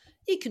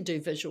 You can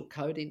do visual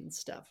coding and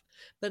stuff,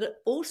 but it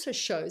also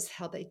shows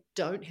how they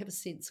don't have a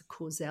sense of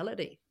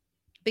causality.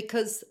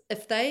 Because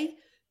if they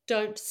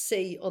don't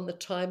see on the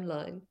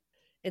timeline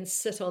and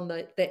sit on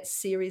that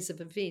series of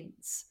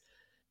events,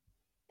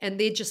 and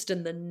they're just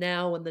in the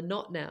now and the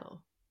not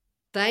now,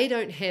 they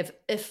don't have,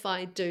 if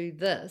I do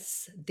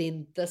this,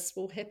 then this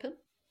will happen.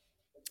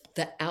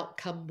 The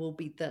outcome will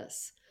be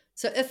this.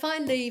 So if I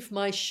leave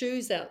my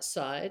shoes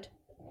outside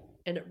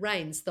and it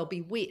rains, they'll be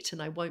wet and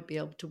I won't be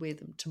able to wear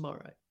them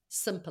tomorrow.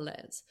 Simple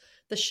as.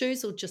 The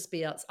shoes will just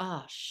be out.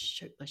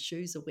 Shoot, my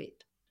shoes are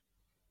wet.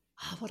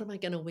 What am I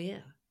going to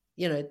wear?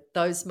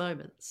 Those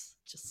moments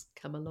just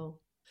come along.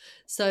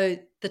 So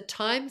the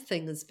time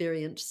thing is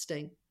very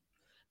interesting,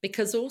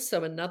 because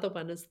also another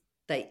one is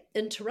they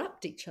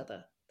interrupt each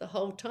other the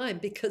whole time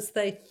because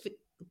they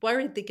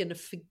worried they're going to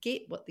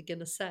forget what they're going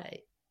to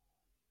say.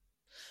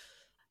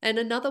 And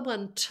another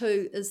one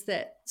too is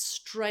that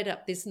straight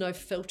up, there's no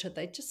filter.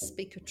 They just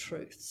speak a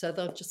truth. So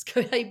they'll just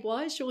go, hey,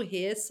 why is your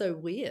hair so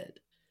weird?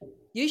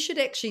 You should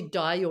actually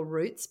dye your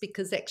roots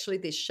because actually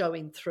they're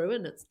showing through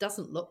and it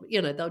doesn't look,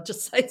 they'll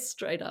just say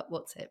straight up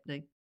what's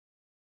happening.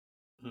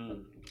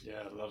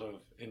 Yeah, a lot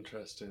of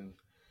interesting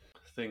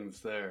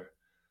things there.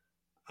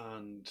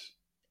 And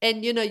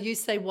you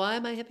say, why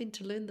am I having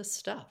to learn this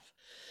stuff?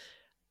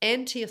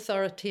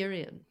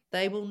 Anti-authoritarian.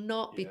 They will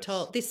not be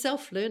told. They're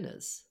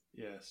self-learners.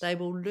 Yes. They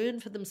will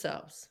learn for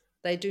themselves.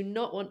 They do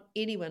not want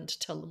anyone to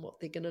tell them what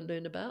they're going to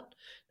learn about.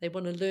 They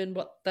want to learn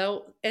what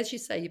they'll, as you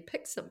say, you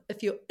pick some.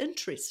 If you're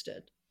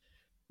interested,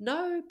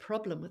 no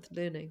problem with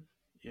learning.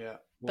 Yeah,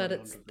 100%. But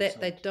it's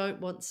that they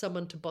don't want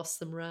someone to boss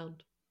them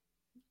around.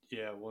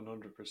 Yeah,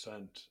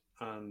 100%.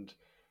 And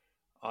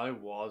I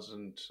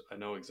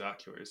know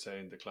exactly what you're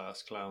saying, the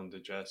class clown, the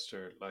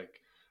jester,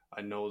 like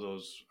I know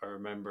those, I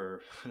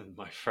remember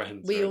my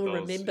friends. We all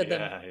remember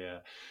them. Yeah.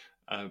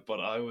 But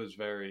I was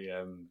very,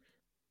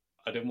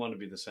 I didn't want to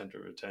be the center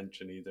of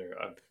attention either.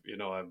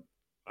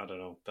 I don't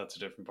know, that's a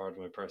different part of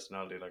my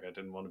personality. Like I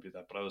didn't want to be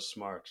that, but I was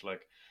smart.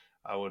 Like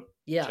I would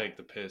take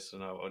the piss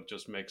and I would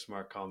just make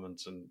smart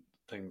comments and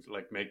things,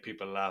 like make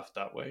people laugh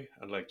that way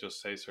and like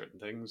just say certain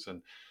things.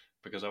 And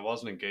because I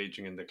wasn't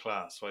engaging in the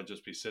class, so I'd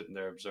just be sitting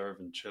there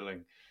observing,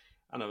 chilling.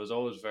 And I was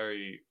always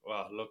very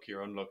lucky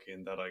or unlucky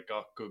in that I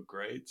got good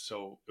grades.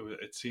 So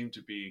it seemed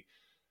to be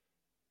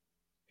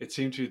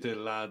the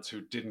lads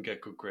who didn't get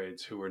good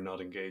grades who were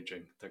not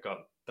engaging that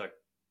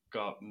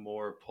got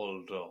more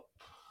pulled up,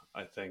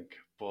 I think.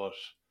 But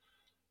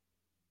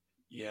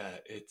yeah,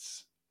 I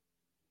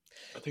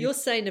think you're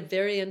saying a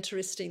very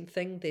interesting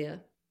thing there,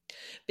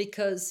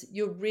 because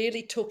you're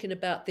really talking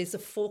about there's a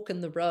fork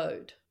in the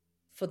road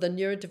for the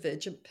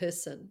neurodivergent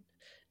person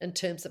in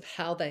terms of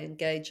how they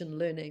engage in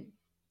learning.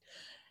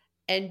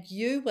 And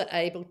you were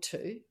able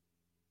to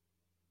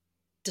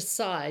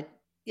decide,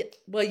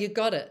 well, you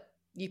got it.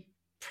 You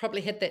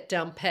probably had that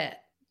down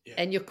pat,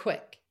 and you're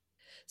quick.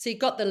 So you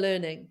got the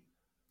learning,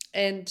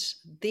 and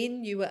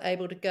then you were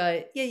able to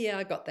go, yeah,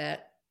 I got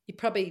that. You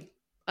probably,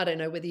 I don't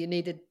know whether you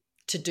needed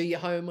to do your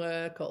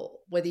homework or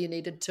whether you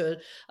needed to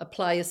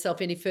apply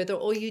yourself any further,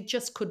 or you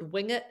just could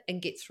wing it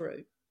and get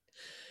through.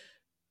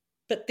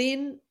 But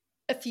then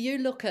if you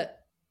look at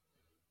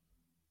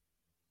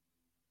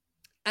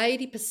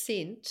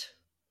 80%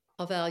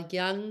 of our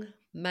young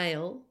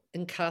male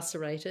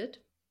incarcerated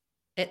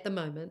at the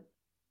moment,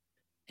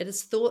 it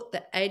is thought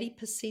that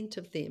 80%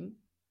 of them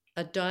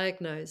are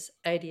diagnosed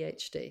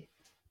ADHD.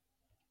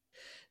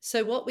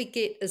 So what we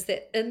get is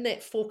that in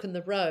that fork in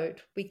the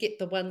road, we get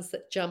the ones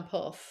that jump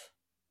off,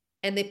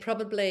 and they're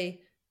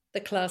probably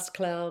the class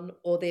clown,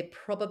 or they're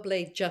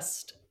probably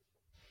just,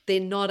 they're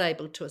not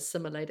able to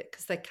assimilate it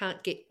because they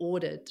can't get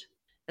ordered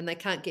and they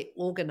can't get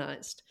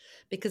organized.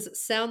 Because it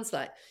sounds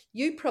like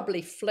you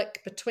probably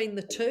flick between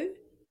the two,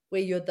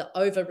 where you're the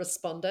over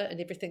responder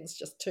and everything's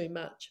just too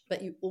much,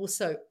 but you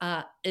also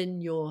are in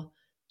your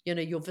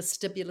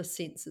vestibular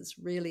sense is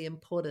really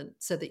important,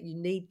 so that you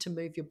need to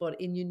move your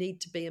body and you need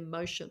to be in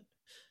motion.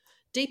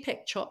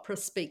 Deepak Chopra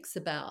speaks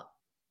about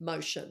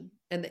motion,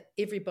 and that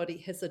everybody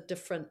has a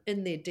different,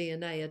 in their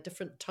DNA, a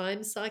different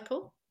time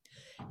cycle,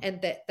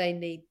 and that they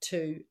need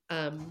to,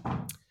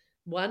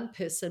 one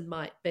person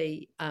might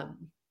be,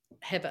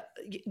 have a,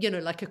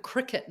 like a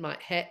cricket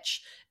might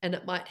hatch and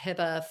it might have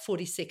a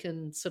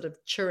 40-second sort of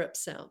chirrup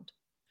sound,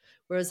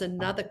 whereas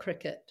another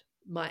cricket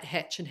might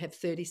hatch and have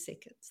 30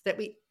 seconds, that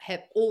we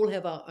all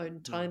have our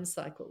own time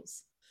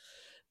cycles.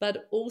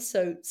 But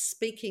also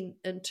speaking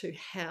into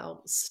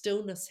how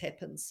stillness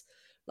happens,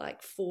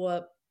 like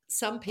for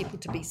some people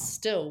to be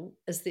still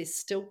is their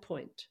still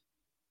point.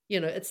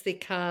 It's their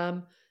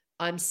calm,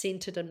 I'm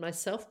centered in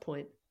myself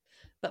point.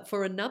 But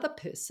for another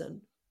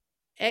person,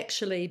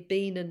 actually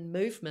being in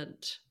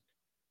movement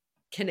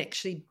can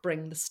actually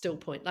bring the still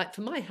point. Like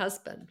for my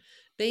husband,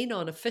 being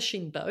on a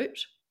fishing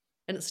boat,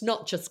 and it's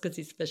not just because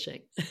he's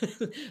fishing,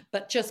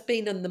 but just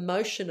being in the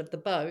motion of the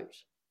boat,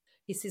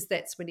 he says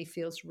that's when he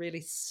feels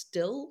really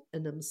still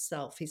in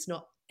himself. He's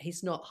not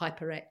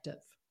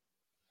hyperactive.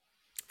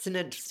 It's an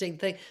interesting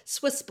thing.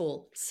 Swiss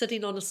ball,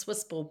 sitting on a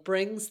Swiss ball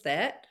brings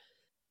that,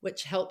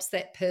 which helps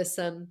that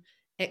person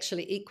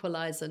actually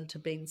equalize into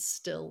being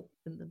still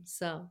in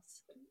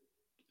themselves.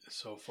 It's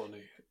so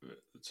funny.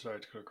 Sorry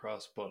to cut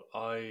across, but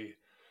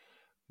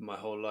my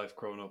whole life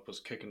growing up was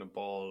kicking a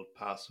ball,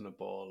 passing a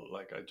ball.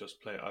 Like I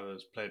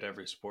played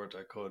every sport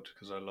I could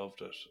because I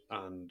loved it,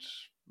 and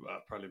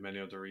probably many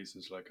other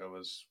reasons. Like I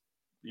was,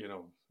 you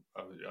know,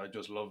 I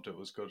just loved it,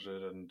 was good at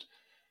it,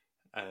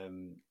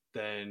 and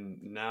then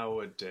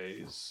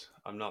nowadays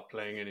I'm not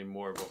playing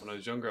anymore. But when I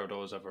was younger, I'd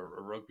always have a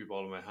rugby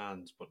ball in my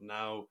hands. But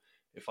now,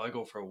 if I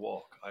go for a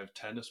walk, I have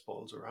tennis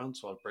balls around,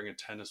 so I'll bring a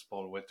tennis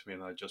ball with me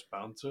and I just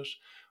bounce it,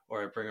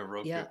 or I bring a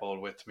rugby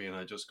ball with me and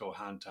I just go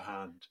hand to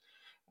hand.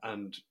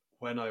 And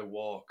when I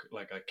walk,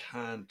 like I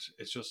can't,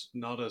 it's just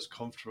not as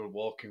comfortable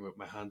walking with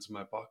my hands in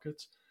my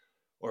pockets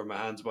or my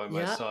hands by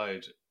my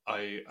side.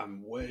 I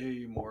am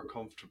way more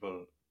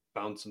comfortable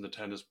bouncing the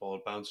tennis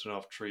ball, bouncing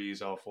off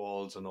trees, off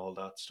walls, and all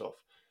that stuff.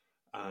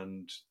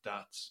 And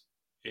that's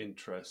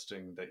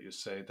interesting that you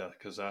say that,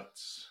 because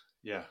that's,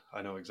 yeah,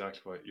 I know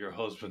exactly what your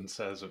husband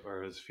says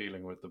or is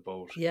feeling with the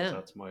boat, because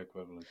that's my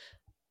equivalent.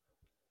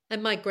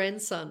 And my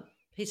grandson,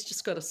 he's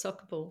just got a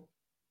soccer ball.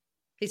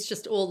 He's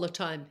just all the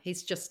time.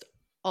 He's just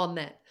on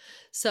that.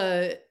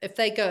 So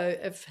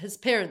if his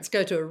parents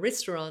go to a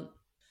restaurant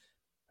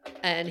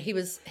and he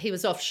was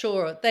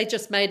offshore, they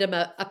just made him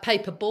a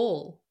paper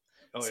ball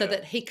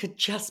that he could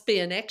just be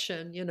in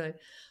action.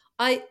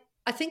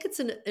 I think it's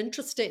an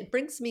interesting, it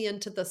brings me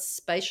into the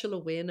spatial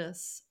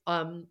awareness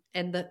and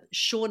the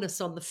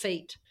sureness on the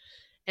feet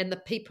and the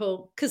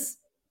people, because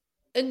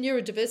in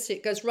neurodiversity,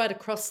 it goes right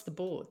across the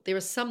board. There are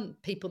some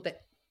people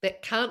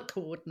that can't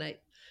coordinate.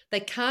 They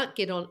can't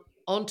get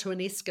onto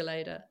an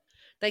escalator.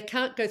 They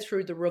can't go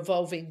through the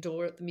revolving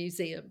door at the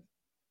museum,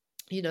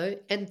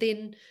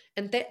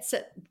 and that's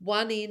at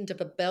one end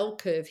of a bell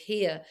curve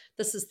here.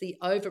 This is the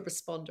over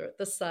responder at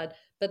this side.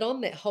 But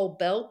on that whole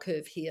bell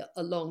curve here,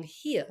 along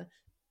here,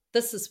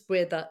 this is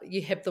where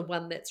you have the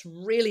one that's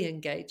really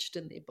engaged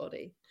in their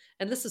body.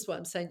 And this is what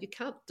I'm saying. You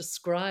can't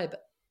describe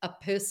a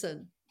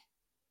person,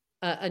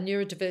 a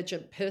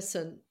neurodivergent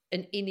person,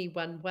 in any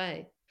one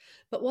way.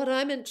 But what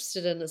I'm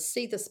interested in is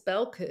see this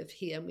bell curve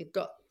here, and we've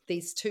got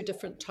these two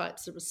different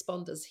types of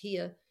responders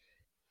here.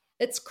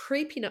 It's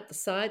creeping up the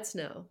sides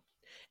now.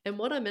 And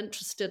what I'm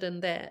interested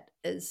in that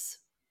is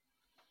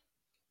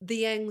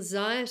the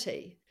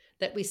anxiety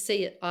that we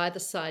see at either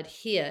side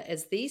here,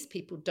 as these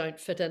people don't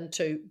fit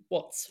into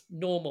what's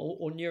normal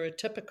or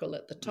neurotypical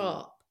at the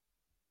top.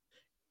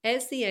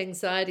 As the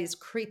anxiety is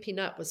creeping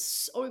up with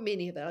so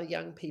many of our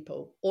young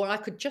people, or I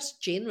could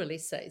just generally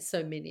say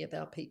so many of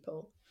our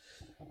people,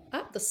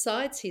 up the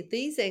sides here,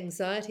 these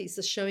anxieties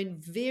are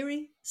showing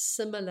very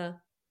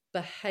similar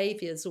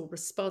behaviors or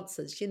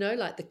responses,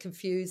 like the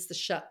confused, the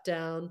shut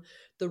down,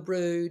 the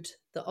rude,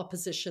 the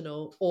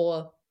oppositional,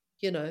 or,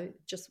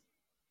 just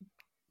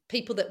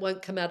people that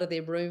won't come out of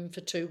their room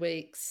for 2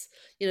 weeks.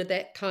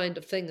 That kind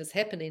of thing is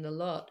happening a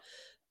lot.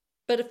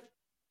 But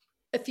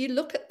if you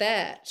look at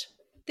that,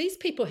 these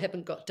people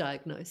haven't got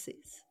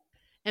diagnoses.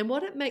 And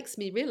what it makes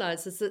me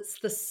realize is it's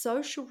the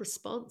social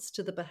response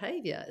to the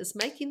behavior is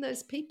making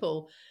those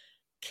people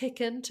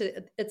kick into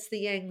it. It's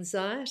the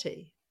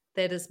anxiety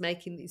that is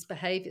making these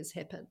behaviors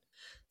happen.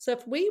 So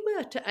if we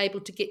were to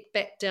able to get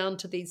back down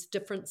to these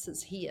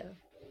differences here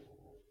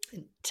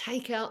and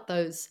take out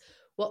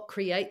what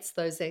creates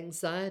those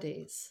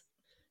anxieties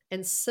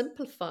and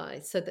simplify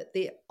so that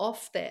they're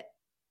off that,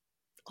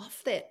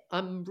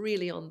 I'm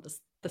really on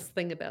this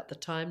thing about the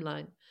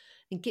timeline,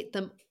 and get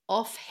them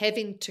off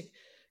having to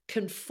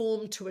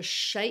conform to a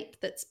shape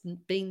that's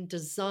been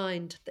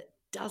designed that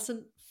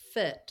doesn't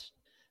fit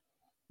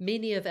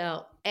many of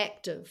our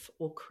active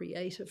or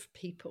creative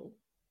people,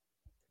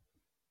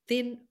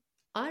 then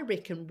I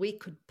reckon we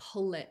could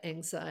pull that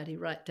anxiety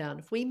right down.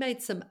 If we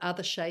made some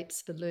other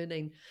shapes for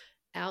learning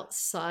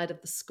outside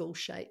of the school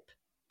shape,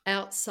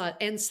 outside,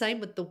 and same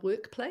with the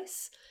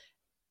workplace.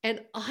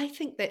 And I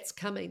think that's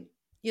coming.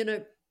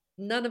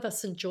 None of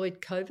us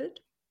enjoyed COVID,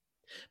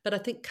 but I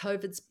think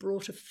COVID's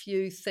brought a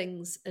few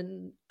things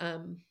in,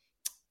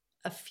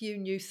 a few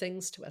new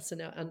things to us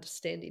in our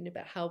understanding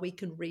about how we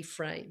can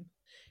reframe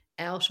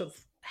out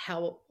of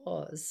how it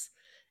was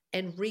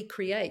and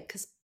recreate,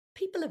 because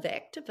people have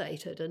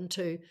activated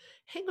into,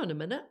 hang on a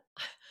minute.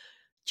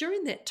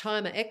 During that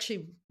time, I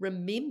actually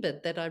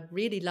remembered that I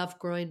really love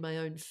growing my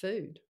own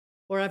food,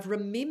 or I've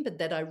remembered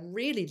that I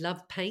really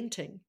love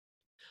painting,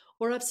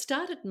 or I've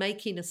started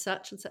making a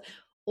such and such,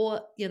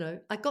 Or,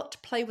 I got to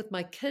play with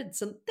my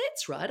kids, and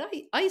that's right.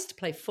 I used to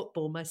play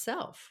football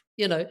myself.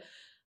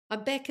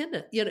 I'm back in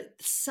it.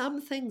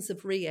 Some things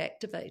have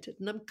reactivated,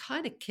 and I'm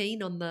kind of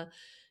keen on the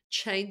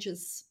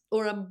changes,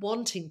 or I'm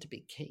wanting to be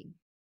keen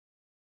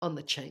on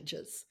the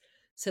changes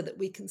so that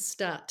we can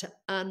start to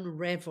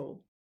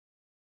unravel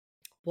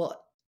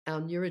what our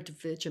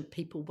neurodivergent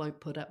people won't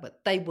put up with.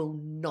 They will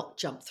not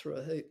jump through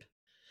a hoop.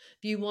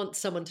 If you want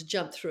someone to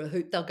jump through a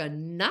hoop, they'll go,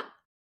 nah,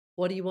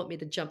 what do you want me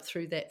to jump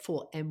through that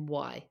for and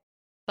why?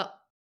 But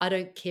I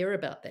don't care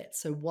about that,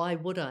 so why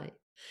would I?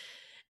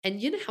 And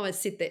you know how I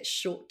said that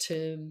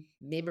short-term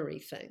memory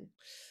thing?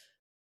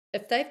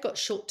 If they've got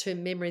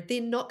short-term memory,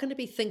 they're not going to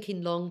be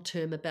thinking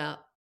long-term about,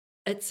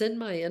 it's in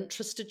my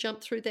interest to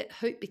jump through that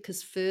hoop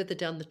because further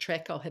down the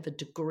track I'll have a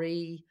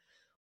degree,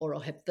 or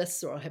I'll have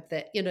this, or I'll have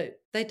that.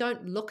 They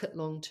don't look at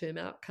long-term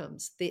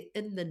outcomes. They're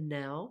in the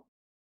now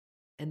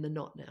and the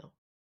not now.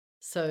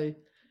 So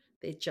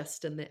they're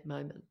just in that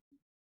moment.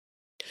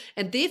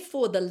 And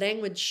therefore, the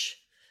language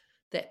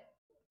that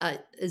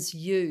is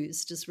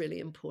used is really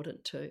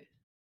important too.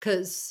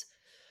 Because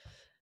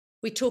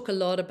we talk a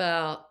lot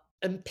about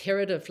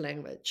imperative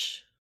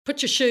language.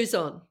 Put your shoes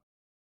on.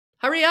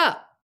 Hurry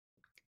up.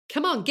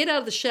 Come on, get out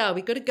of the shower.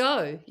 We got to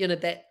go.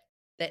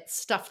 That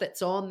stuff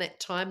that's on that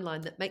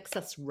timeline that makes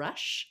us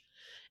rush,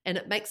 and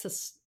it makes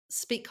us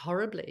speak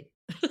horribly.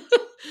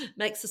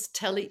 Makes us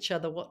tell each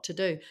other what to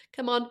do.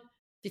 Come on,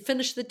 you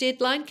finished the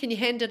deadline? Can you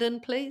hand it in,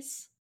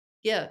 please?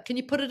 Yeah. Can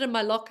you put it in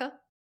my locker?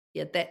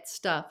 Yeah, that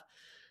stuff.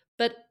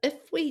 But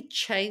if we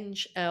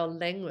change our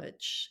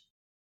language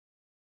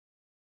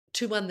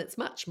to one that's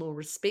much more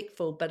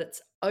respectful, but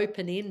it's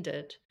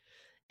open-ended,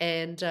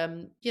 and,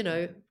 do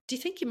you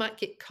think you might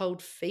get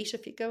cold feet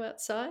if you go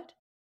outside?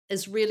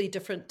 Is really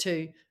different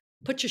to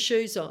put your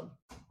shoes on.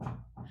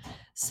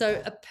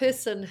 So a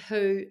person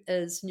who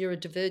is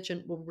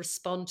neurodivergent will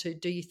respond to,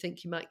 do you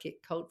think you might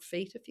get cold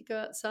feet if you go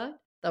outside?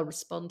 They'll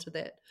respond to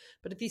that.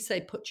 But if you say,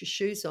 put your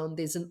shoes on,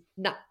 there's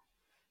nah,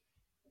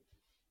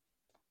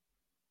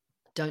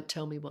 don't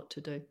tell me what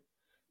to do.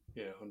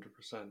 Yeah,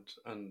 100%.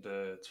 And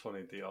it's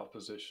funny, you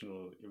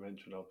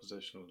mentioned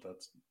oppositional,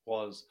 that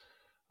was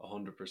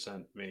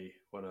 100% me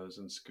when I was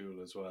in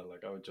school as well.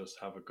 Like I would just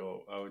have a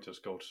go. I would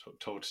just go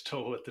toe to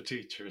toe with the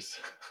teachers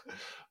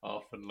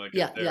often, like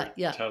if they're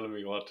Yeah. telling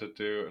me what to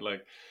do,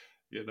 like,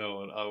 and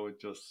I would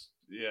just,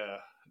 yeah.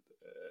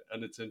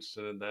 And it's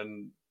interesting. And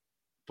then,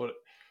 but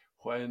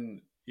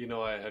when,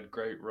 I had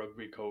great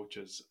rugby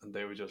coaches and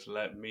they would just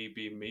let me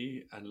be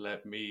me and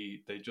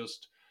they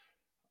just,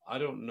 I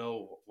don't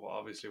know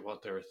obviously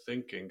what they were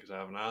thinking because I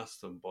haven't asked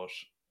them, but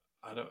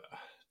I don't,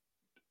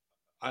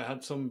 I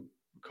had some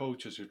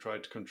coaches who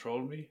tried to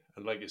control me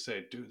and, like you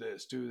say, do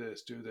this, do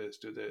this, do this,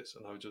 do this,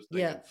 and I was just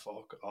Yeah. thinking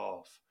fuck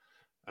off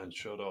and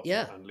shut up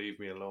Yeah. and leave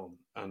me alone,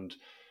 and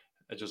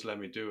it just let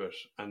me do it.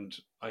 And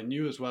I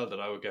knew as well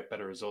that I would get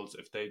better results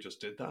if they just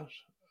did that.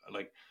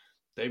 Like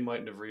they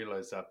mightn't have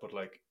realized that, but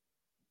like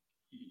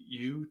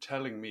you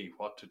telling me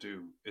what to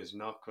do is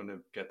not going to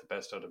get the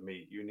best out of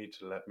me. You need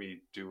to let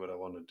me do what I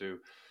want to do.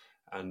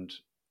 And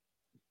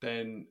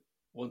then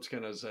once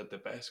again, as I said, the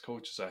best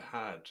coaches I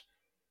had,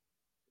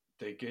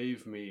 they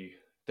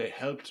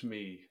helped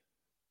me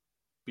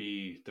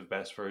be the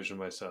best version of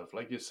myself.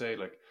 Like you say,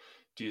 like,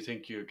 do you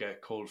think you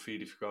get cold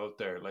feet if you go out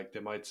there? Like they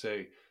might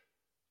say,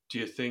 do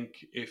you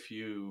think if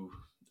you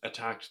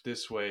attacked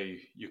this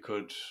way, you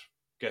could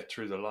get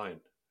through the line?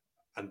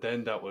 And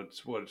then that would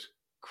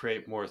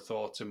create more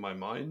thoughts in my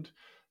mind.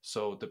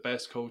 So the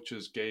best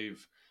coaches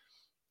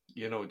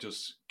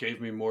just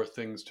gave me more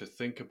things to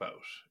think about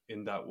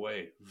in that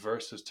way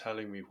versus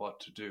telling me what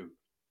to do.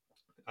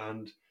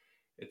 And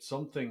it's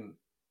something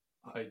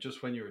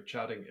when you were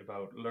chatting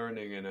about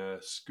learning in a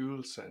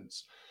school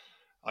sense,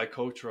 I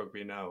coach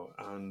rugby now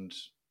and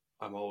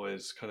I'm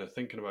always kind of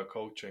thinking about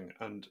coaching.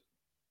 And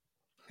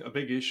a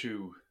big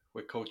issue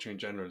with coaching in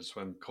general is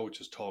when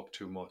coaches talk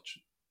too much,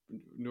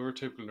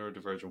 neurotypical,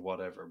 neurodivergent,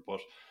 whatever. But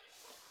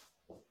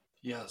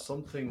yeah,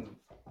 something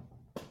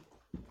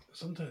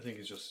I think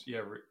is just,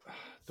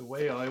 the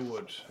way I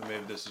would, and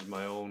maybe this is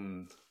my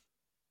own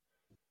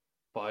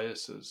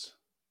biases,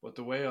 but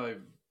the way I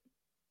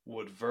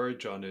would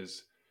verge on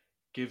is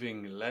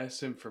giving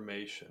less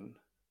information,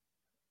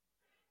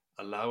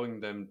 allowing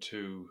them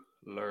to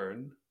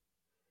learn,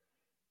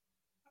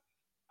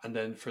 and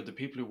then for the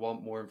people who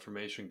want more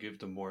information, give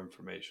them more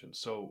information.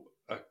 So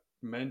a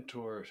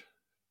mentor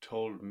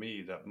told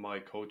me that my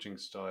coaching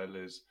style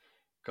is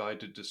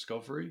guided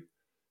discovery.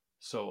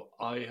 So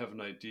I have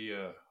an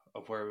idea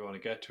of where we want to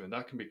get to, and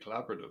that can be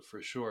collaborative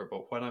for sure.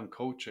 But when I'm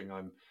coaching,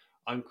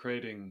 I'm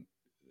creating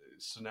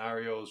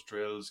scenarios,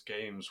 drills,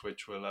 games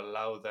which will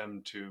allow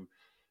them to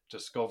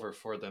discover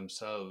for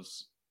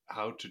themselves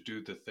how to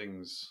do the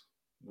things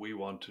we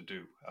want to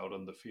do out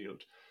on the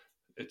field.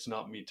 It's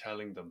not me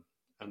telling them.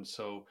 And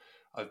so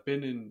I've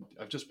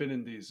just been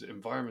in these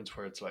environments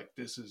where it's like,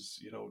 this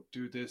is,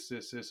 do this,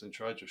 and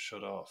try to just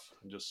shut off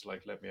and just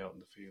like let me out in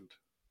the field.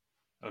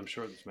 I'm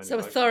sure there's many So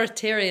like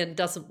authoritarian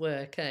doesn't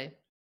work, eh?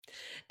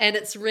 And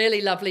it's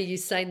really lovely you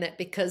saying that,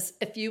 because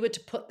if you were to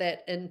put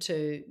that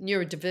into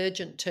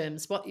neurodivergent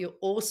terms, what you're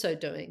also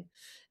doing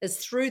is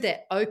through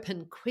that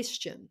open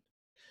question,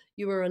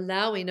 you are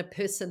allowing a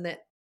person that,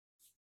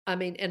 I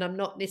mean, and I'm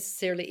not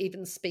necessarily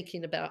even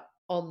speaking about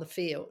on the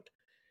field,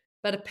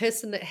 but a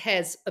person that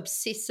has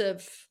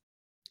obsessive,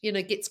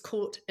 gets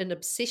caught in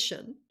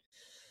obsession,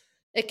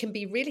 it can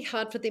be really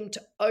hard for them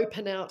to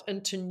open out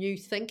into new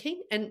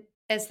thinking. And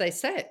as they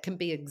say, it can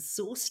be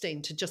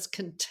exhausting to just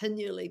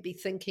continually be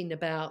thinking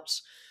about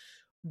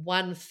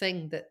one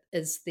thing that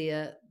is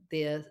their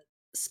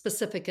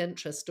specific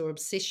interest or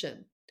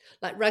obsession.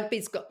 Like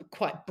rugby's got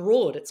quite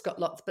broad, it's got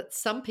lots, but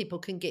some people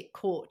can get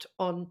caught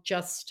on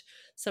just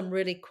some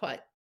really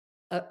quite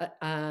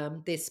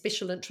their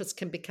special interests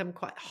can become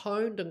quite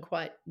honed and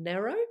quite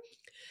narrow.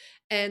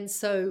 And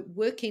so,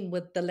 working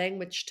with the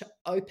language to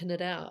open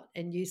it out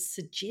and use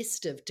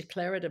suggestive,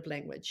 declarative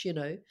language,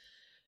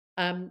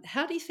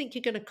 how do you think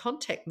you're going to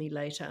contact me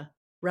later?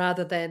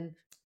 Rather than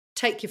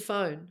take your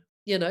phone,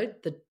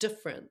 the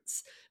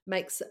difference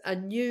makes a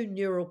new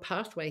neural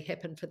pathway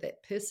happen for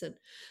that person.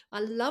 I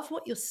love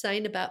what you're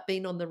saying about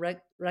being on the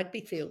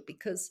rugby field,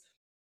 because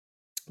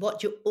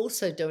what you're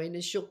also doing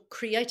is you're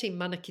creating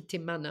mana ki te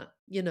mana,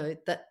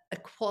 that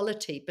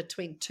equality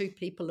between two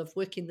people of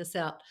working this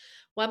out.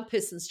 One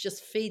person's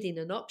just feeding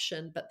an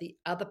option, but the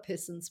other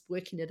person's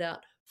working it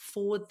out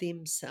for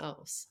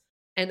themselves.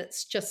 And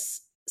it's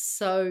just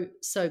so,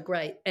 so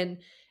great. And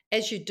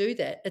as you do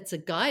that, it's a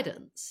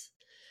guidance,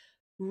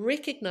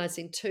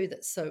 recognizing too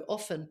that so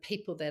often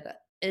people that are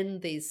in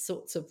these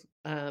sorts of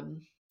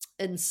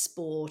in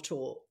sport,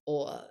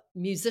 or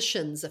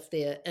musicians, if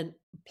they're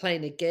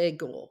playing a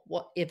gig or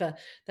whatever,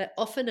 they're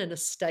often in a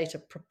state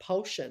of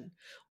propulsion.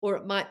 Or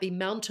it might be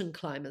mountain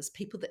climbers,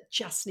 people that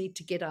just need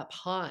to get up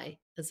high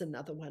is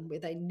another one, where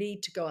they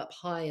need to go up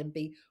high and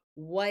be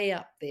way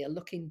up there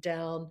looking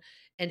down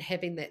and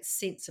having that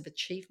sense of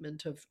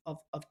achievement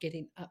of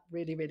getting up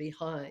really, really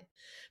high.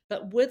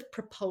 But with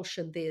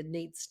propulsion, there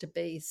needs to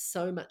be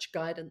so much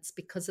guidance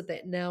because of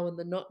that now and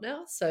the not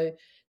now. So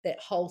that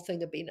whole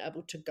thing of being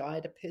able to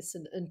guide a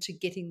person into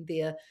getting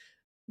there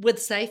with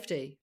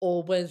safety,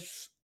 or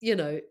with,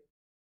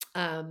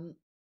 um,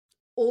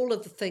 all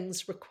of the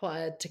things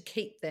required to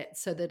keep that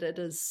so that it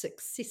is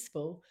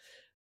successful.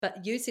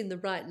 But using the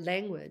right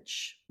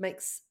language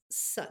makes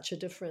such a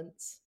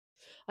difference.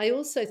 I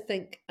also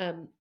think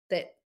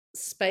that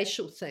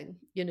spatial thing,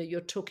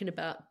 you're talking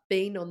about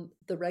being on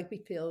the rugby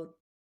field.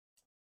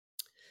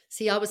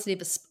 See,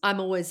 I'm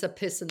always a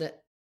person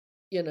that,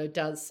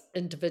 does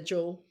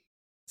individual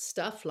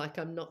stuff. Like,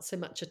 I'm not so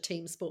much a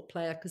team sport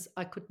player, because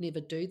I could never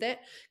do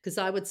that. Because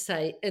I would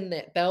say in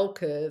that bell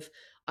curve,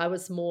 I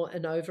was more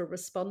an over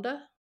responder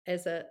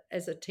as a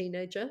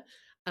teenager.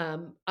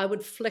 I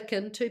would flick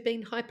into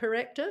being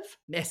hyperactive,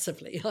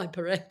 massively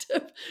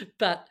hyperactive,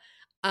 but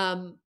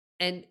um,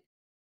 and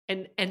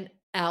and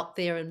out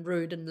there and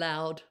rude and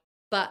loud.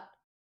 But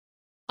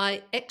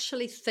I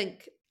actually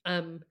think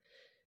the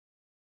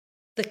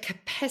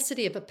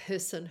capacity of a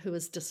person who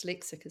is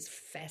dyslexic is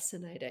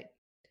fascinating.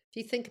 If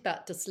you think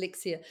about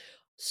dyslexia,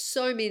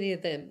 so many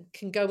of them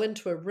can go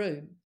into a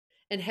room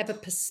and have a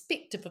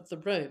perspective of the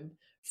room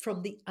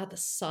from the other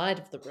side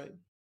of the room.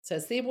 So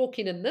as they're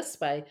walking in this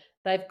way,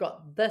 they've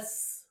got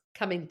this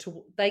coming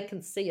to, they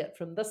can see it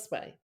from this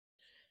way.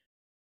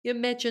 You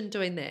imagine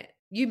doing that.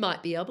 You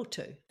might be able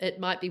to. It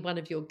might be one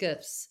of your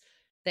gifts,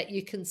 that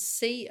you can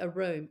see a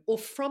room, or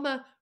from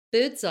a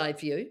bird's eye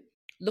view,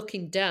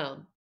 looking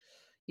down,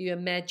 you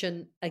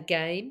imagine a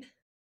game.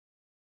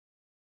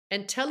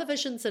 And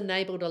television's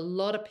enabled a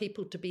lot of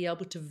people to be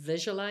able to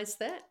visualize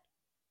that.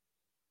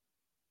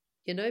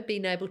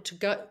 Being able to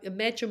go,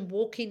 imagine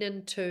walking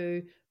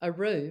into a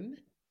room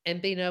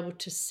and being able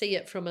to see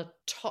it from a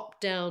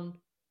top down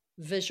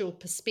visual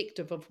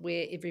perspective of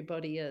where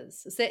everybody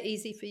is. Is that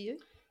easy for you?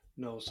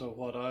 No, so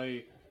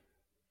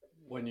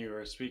when you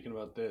were speaking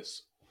about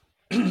this,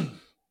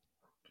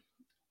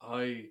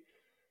 I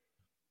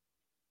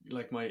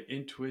like my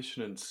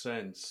intuition and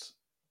sense,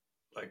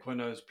 like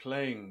when I was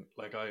playing,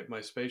 like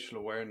my spatial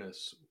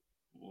awareness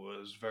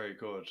was very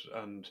good,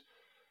 and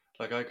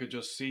like I could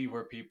just see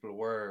where people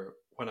were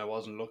when I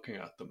wasn't looking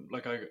at them.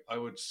 Like I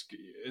would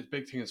a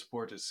big thing in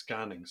sport is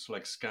scanning, so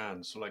like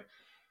scans. So like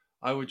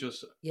I would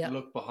just Yeah.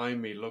 look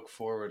behind me, look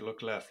forward,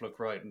 look left, look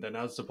right, and then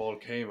as the ball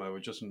came, I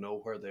would just know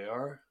where they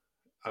are.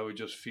 I would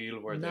just feel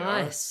where they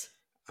are, Nice.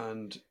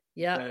 and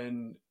Yeah.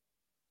 then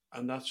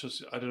and that's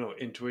just, I don't know,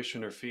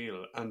 intuition or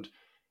feel. And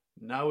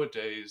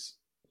nowadays,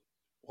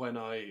 when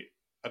I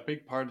a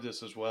big part of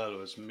this as well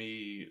was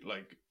me,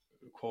 like,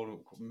 quote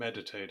unquote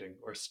meditating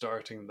or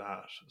starting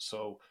that.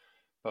 So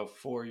about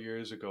 4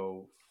 years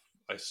ago,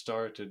 I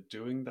started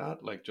doing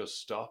that, like just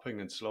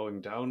stopping and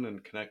slowing down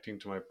and connecting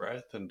to my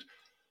breath and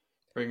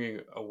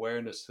bringing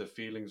awareness to the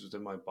feelings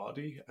within my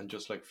body and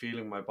just like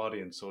feeling my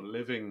body. And so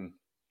living,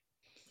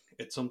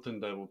 it's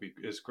something that will be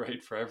is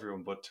great for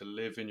everyone, but to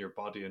live in your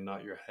body and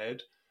not your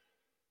head.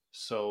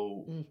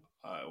 So Mm.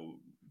 uh,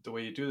 the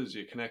way you do this,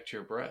 you connect to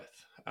your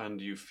breath and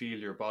you feel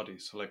your body.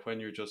 So like when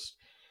you're just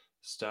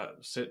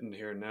sitting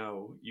here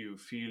now, you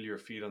feel your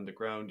feet on the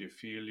ground, you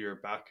feel your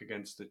back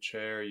against the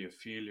chair, you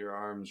feel your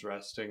arms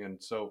resting.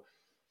 And so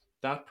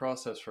that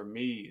process for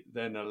me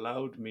then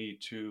allowed me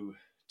to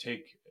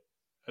take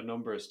a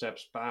number of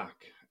steps back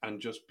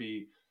and just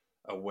be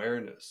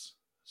awareness.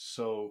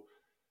 So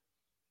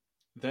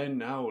then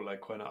now,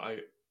 like when I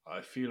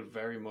feel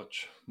very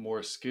much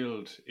more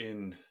skilled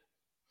in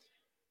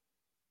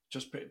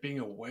just being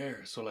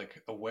aware. So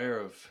like aware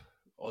of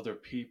other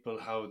people,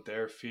 how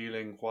they're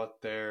feeling,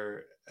 what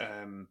they're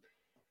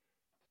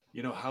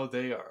how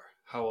they are,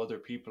 how other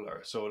people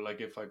are. So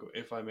like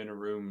if I'm in a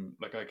room,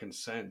 like I can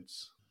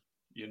sense,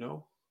 you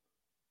know.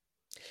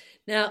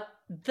 Now,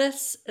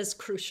 this is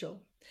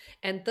crucial.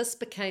 And this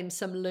became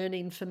some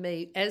learning for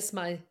me as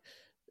my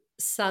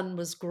son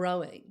was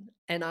growing,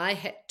 and I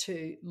had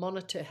to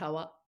monitor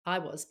how I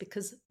was,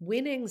 because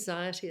when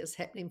anxiety is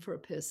happening for a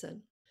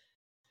person,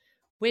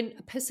 when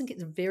a person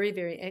gets very,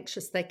 very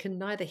anxious, they can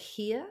neither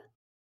hear,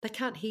 they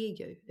can't hear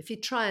you. If you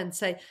try and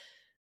say,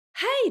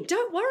 hey,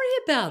 don't worry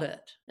about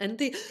it. And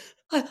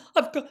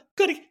I've got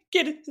to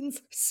get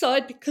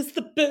inside because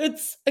the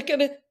birds are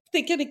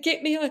they're gonna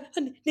get me. I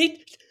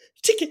need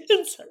to get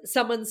inside.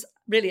 Someone's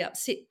really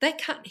upset. They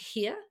can't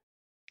hear,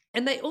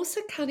 and they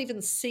also can't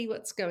even see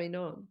what's going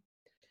on.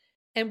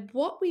 And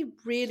what we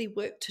really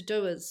work to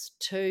do is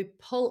to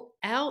pull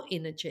our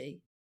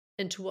energy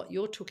into what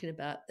you're talking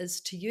about,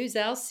 is to use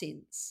our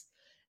sense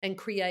and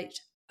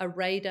create a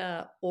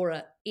radar or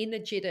an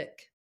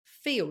energetic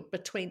field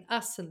between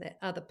us and that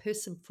other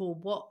person for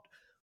what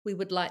we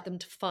would like them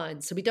to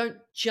find. So we don't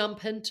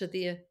jump into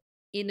their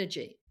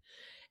energy.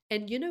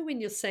 And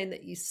when you're saying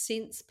that you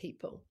sense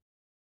people,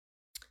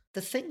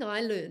 the thing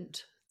I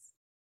learned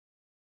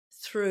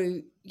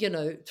through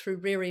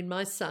rearing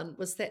my son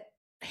was that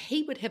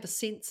he would have a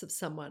sense of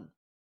someone.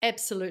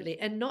 Absolutely.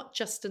 And not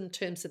just in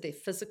terms of their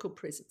physical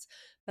presence,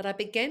 but I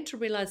began to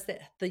realize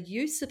that the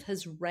use of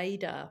his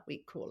radar, we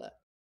call it,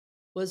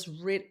 was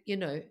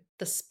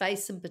the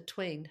space in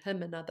between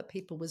him and other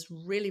people was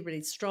really,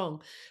 really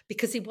strong,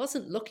 because he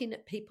wasn't looking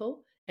at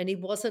people and he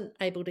wasn't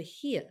able to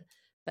hear,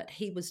 but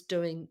he was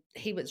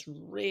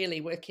really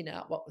working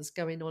out what was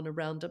going on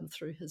around him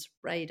through his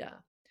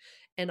radar.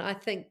 And I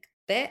think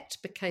that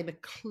became a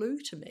clue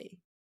to me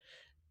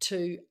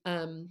to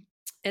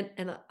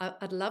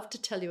I'd love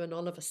to tell you an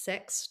Oliver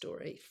Sacks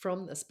story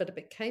from this, but it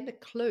became a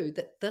clue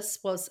that this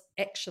was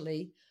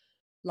actually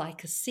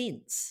like a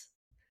sense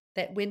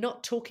that we're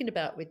not talking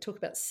about. We talk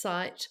about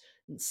sight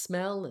and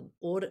smell and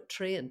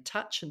auditory and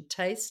touch and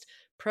taste,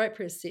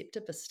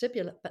 proprioceptive,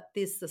 vestibular, but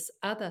there's this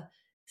other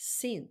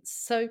sense.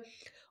 So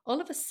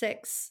Oliver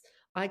Sacks,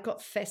 I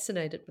got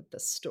fascinated with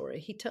this story.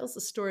 He tells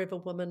the story of a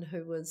woman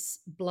who was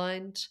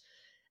blind.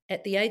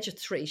 At the age of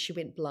 3, she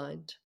went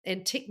blind,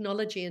 and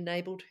technology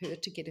enabled her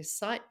to get her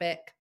sight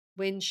back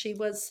when she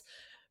was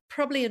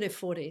probably in her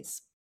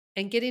 40s.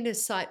 And getting her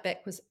sight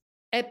back was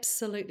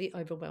absolutely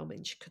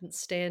overwhelming. She couldn't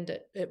stand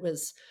it. It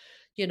was,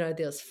 there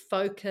was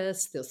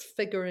focus, there was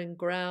figure and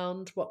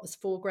ground, what was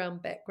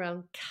foreground,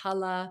 background,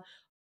 color,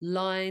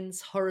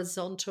 lines,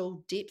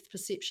 horizontal, depth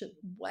perception,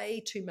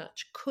 way too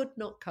much, could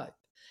not cope.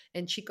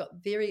 And she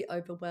got very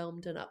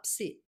overwhelmed and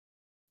upset.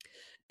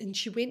 And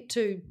she went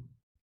to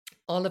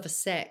Oliver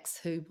Sacks,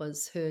 who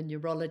was her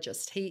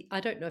neurologist. I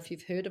don't know if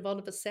you've heard of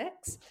Oliver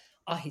Sacks.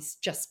 Oh, he's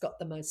just got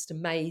the most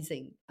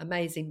amazing,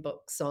 amazing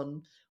books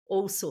on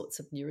all sorts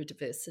of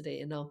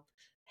neurodiversity, and I'm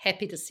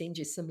happy to send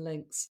you some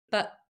links.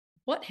 But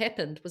what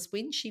happened was,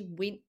 when she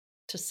went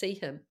to see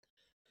him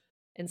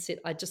and said,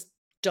 I just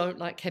don't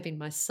like having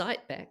my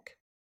sight back,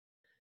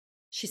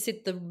 she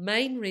said, the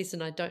main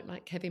reason I don't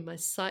like having my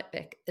sight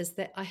back is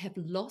that I have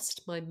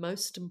lost my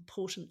most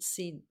important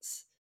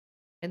sense,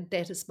 and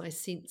that is my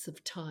sense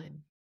of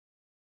time.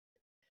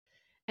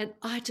 And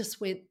I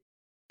just went,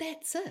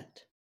 that's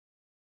it.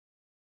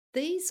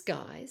 These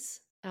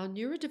guys, our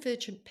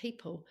neurodivergent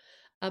people,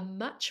 are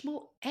much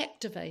more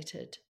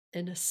activated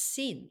in a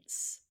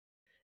sense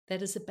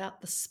that is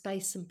about the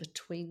space in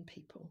between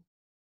people.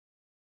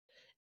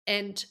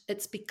 And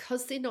it's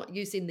because they're not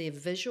using their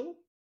visual,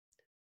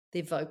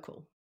 their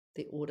vocal,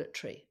 their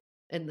auditory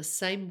in the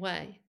same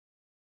way.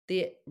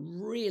 They're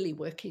really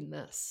working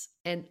this.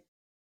 And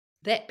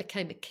that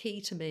became a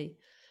key to me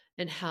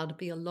in how to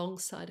be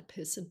alongside a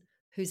person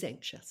who's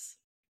anxious,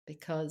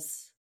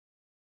 because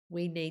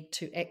we need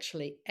to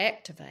actually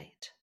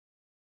activate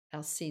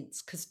our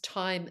sense, because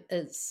time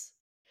is,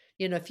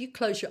 if you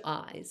close your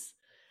eyes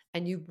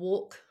and you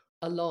walk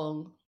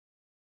along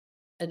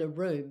in a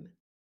room,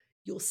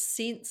 your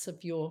sense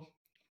of your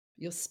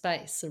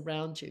space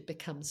around you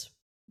becomes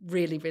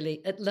really,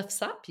 really, it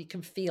lifts up. You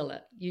can feel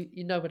it.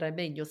 You know what I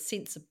mean? Your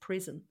sense of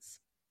presence.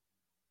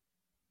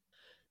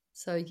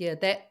 So yeah,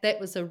 that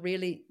was a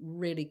really,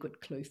 really good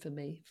clue for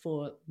me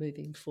for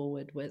moving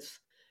forward with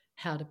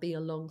how to be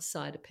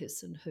alongside a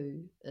person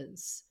whose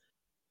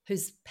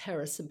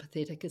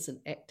parasympathetic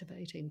isn't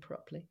activating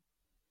properly.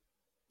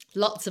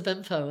 Lots of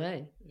info,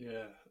 eh?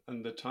 Yeah,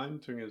 and the time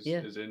thing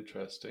is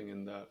interesting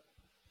in that,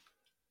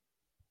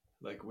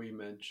 like we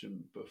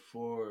mentioned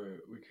before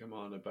we came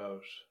on,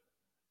 about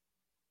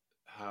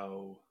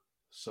how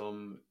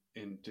some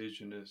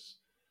indigenous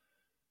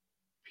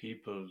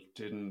people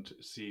didn't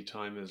see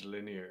time as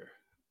linear.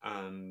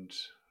 And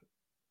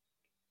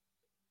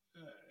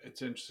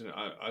it's interesting.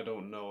 I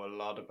don't know a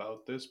lot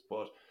about this,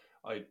 but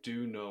I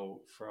do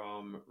know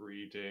from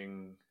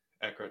reading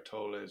Eckhart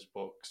Tolle's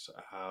books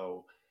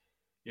how,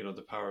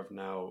 the power of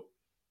now,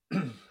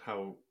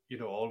 how,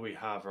 all we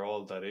have or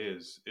all that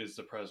is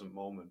the present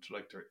moment.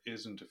 Like there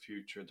isn't a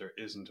future, or there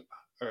isn't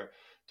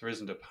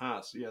a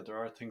past. Yeah, there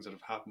are things that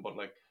have happened, but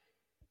like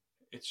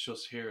it's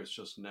just here, it's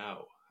just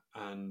now.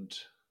 And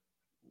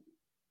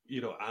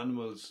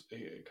animals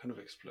kind of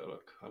explode.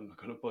 Look, I'm not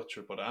going to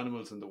butcher, but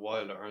animals in the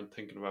wild aren't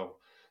thinking about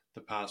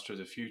the past or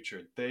the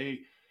future. They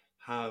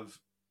have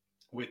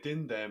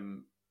within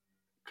them,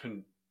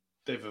 con-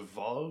 they've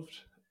evolved,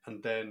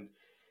 and then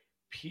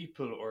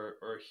people or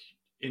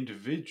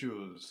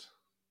individuals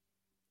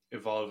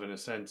evolve in a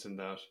sense in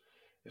that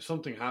if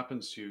something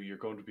happens to you, you're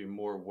going to be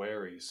more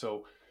wary.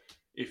 So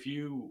if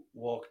you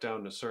walk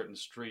down a certain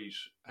street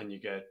and you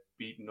get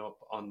beaten up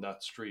on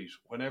that street,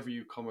 whenever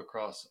you come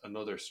across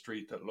another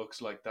street that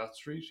looks like that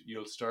street,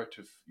 you'll start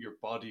to, your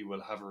body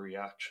will have a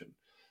reaction.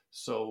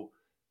 So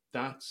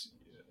that's,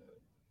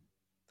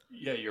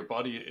 yeah, your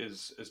body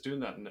is doing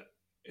that. And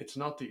it's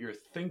not that you're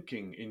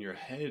thinking in your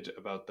head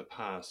about the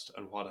past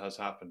and what has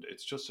happened.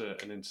 It's just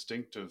an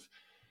instinctive,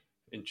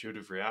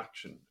 intuitive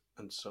reaction.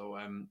 And so,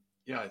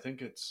 yeah, I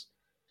think it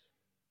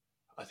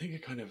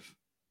kind of,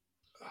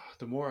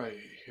 the more I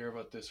hear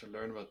about this or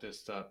learn about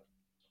this, that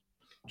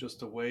just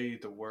the way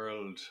the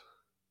world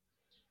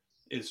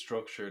is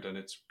structured and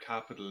its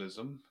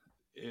capitalism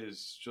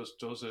is just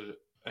does it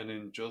an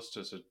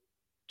injustice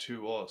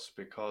to us.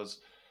 Because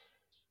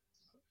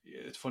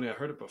it's funny, I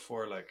heard it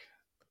before, like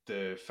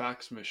the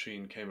fax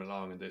machine came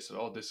along and they said,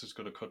 oh, this is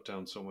going to cut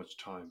down so much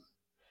time.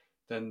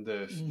 Then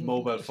the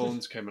mobile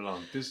phones came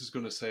along, this is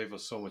going to save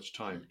us so much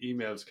time.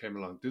 Emails came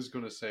along, this is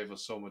going to save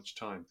us so much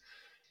time.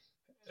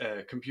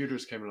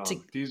 Computers came along,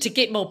 to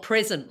get more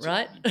present,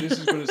 right? this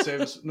is going to save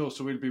us, no,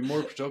 so we'll be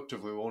more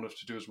productive, we won't have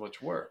to do as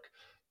much work.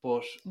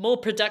 But more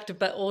productive,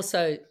 but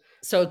also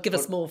so give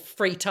us more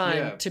free time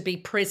yeah, to be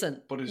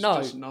present. but it's No.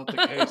 just not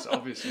the case,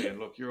 obviously. And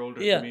look, you're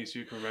older Yeah. than me, so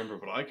you can remember.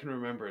 But I can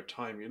remember a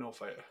time,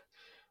 if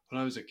when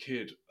I was a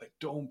kid, I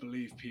don't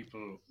believe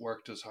people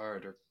worked as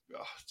hard, or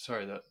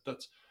sorry,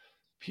 that's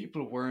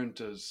people weren't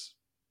as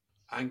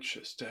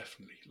anxious.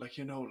 Definitely, like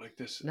like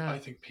this. I No.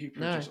 think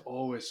people are No. just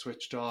always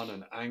switched on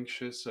and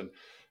anxious, and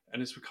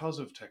it's because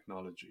of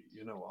technology.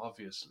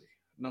 Obviously,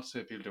 not to say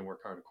people didn't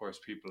work hard. Of course,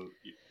 people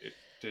it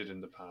did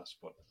in the past,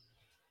 but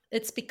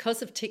It's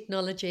because of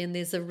technology, and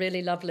there's a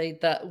really lovely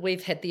that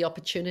we've had the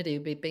opportunity.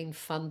 We've been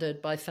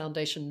funded by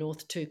Foundation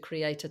North to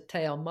create a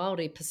te ao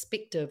Māori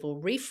perspective or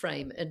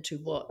reframe into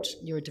what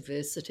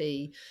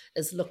neurodiversity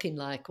is looking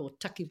like, or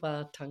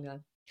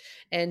takiwātanga.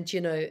 And,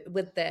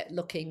 with that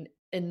looking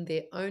in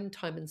their own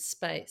time and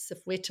space,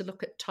 if we're to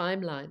look at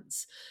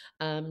timelines,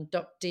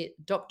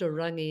 Dr.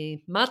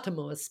 Rangi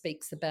Matamua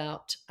speaks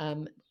about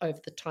over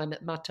the time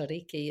at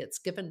Matariki, it's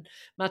given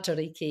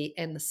Matariki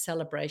and the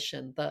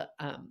celebration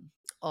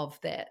of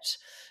that,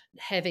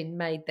 having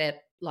made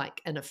that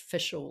like an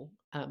official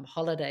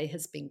holiday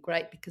has been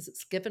great because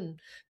it's given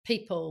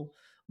people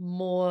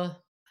more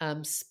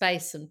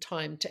space and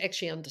time to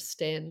actually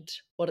understand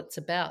what it's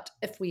about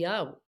if we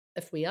are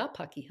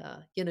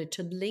Pakeha,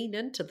 to lean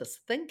into this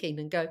thinking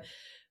and go,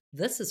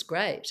 this is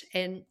great.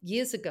 And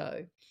years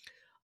ago,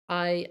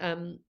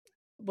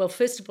 well,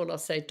 first of all, I'll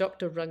say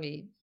Dr.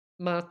 Rangi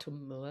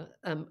Matamua,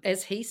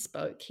 as he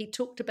spoke, he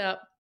talked about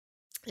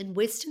in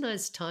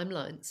westernized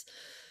timelines,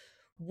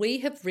 we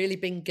have really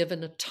been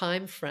given a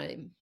time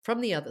frame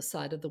from the other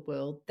side of the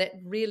world that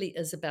really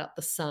is about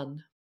the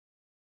sun.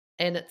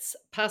 And it's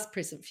past,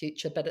 present,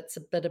 future, but it's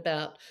a bit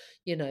about,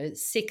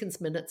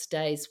 seconds, minutes,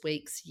 days,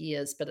 weeks,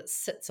 years, but it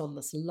sits on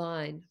this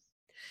line.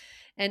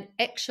 And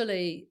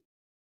actually,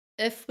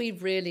 if we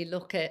really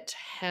look at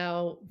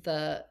how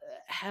the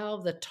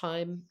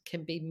time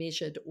can be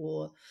measured,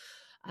 or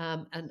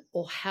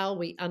how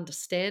we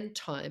understand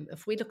time,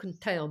 if we look in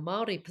Te Ao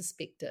Māori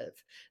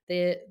perspective,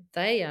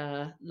 they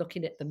are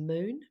looking at the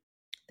moon,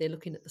 they're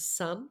looking at the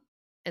sun,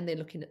 and they're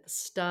looking at the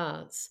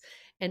stars,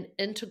 and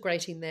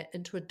integrating that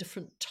into a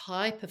different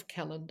type of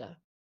calendar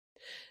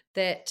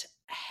that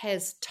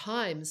has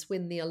times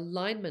when the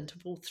alignment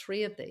of all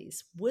three of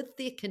these with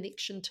their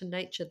connection to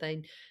nature,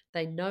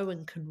 they know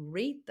and can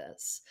read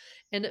this.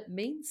 And it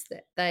means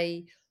that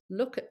they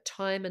look at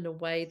time in a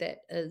way that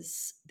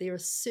there are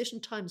certain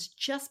times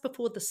just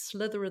before the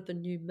slither of the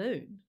new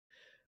moon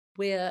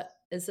where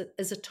is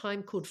a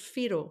time called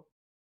whiro.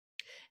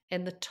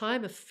 And the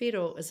time of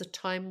whiro is a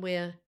time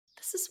where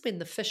this is when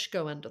the fish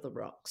go under the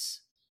rocks.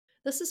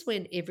 This is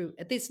when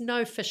there's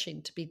no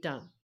fishing to be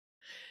done.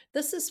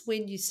 This is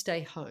when you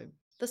stay home.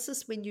 This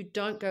is when you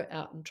don't go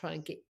out and try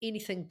and get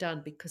anything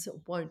done because it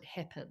won't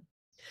happen.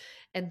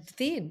 And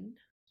then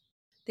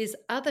there's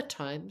other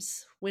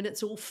times when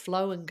it's all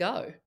flow and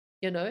go,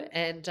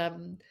 and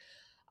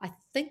I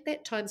think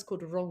that time's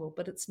called rongo,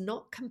 but it's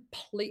not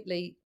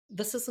completely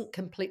this isn't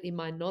completely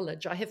my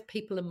knowledge. I have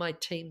people in my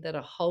team that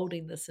are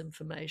holding this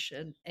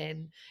information,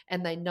 and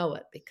they know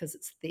it because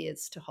it's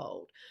theirs to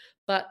hold.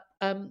 But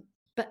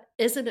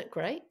isn't it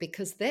great?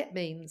 Because that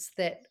means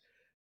that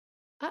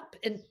up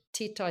in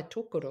Te Tai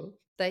Tokoro,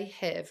 they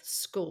have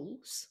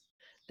schools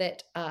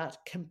that are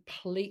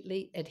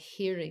completely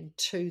adhering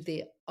to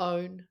their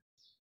own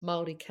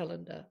Māori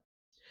calendar,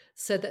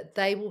 so that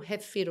they will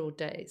have federal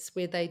days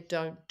where they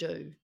don't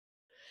do.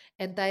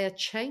 And they are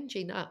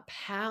changing up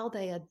how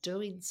they are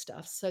doing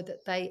stuff so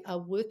that they are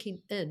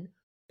working in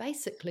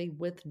basically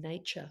with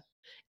nature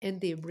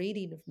and their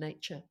reading of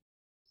nature.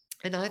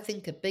 And I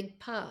think a big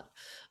part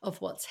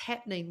of what's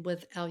happening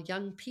with our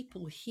young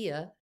people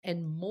here,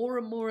 and more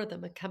of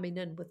them are coming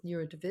in with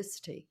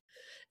neurodiversity,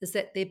 is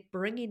that they're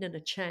bringing in a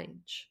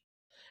change,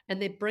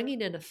 and they're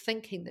bringing in a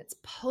thinking that's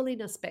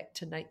pulling us back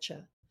to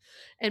nature.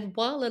 And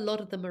while a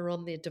lot of them are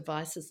on their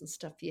devices and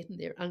stuff yet and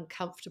they're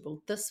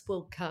uncomfortable, this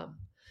will come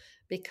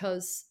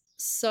because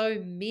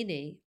so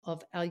many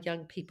of our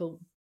young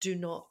people do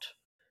not,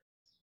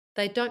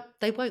 they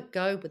won't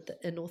go with the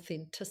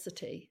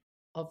inauthenticity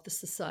of the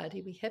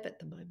society we have at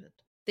the moment.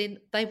 Then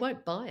they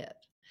won't buy it.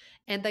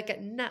 And they go,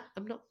 nah,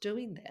 I'm not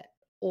doing that.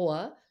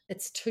 Or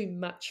it's too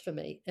much for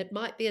me. It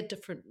might be a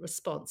different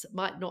response. It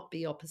might not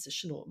be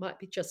oppositional. It might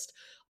be just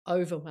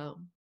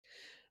overwhelm.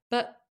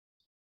 But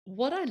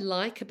what I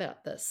like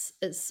about this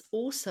is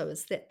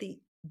that the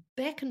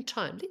back in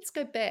time, let's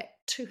go back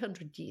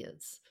 200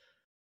 years,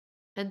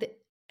 and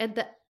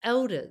the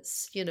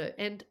elders,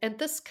 and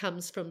this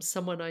comes from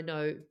someone I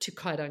know,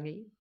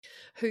 Tukairangi,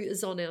 who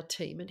is on our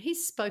team, and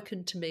he's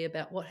spoken to me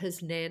about what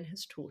his nan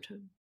has taught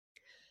him.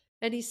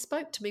 And he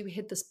spoke to me, we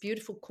had this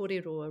beautiful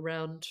kōrero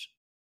around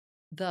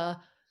the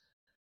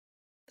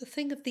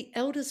thing of the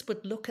elders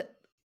would look at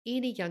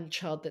any young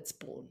child that's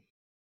born,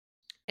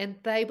 and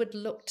they would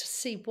look to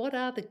see what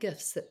are the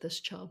gifts that this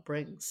child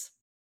brings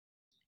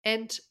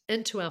and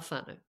into our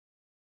whānau.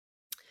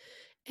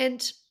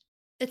 And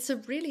it's a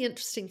really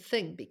interesting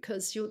thing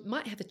because you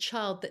might have a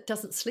child that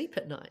doesn't sleep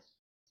at night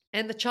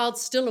and the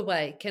child's still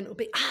awake and it'll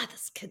be,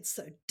 this kid's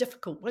so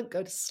difficult, won't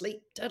go to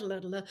sleep,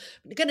 da-da-da-da.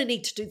 You're going to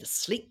need to do the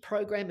sleep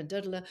program and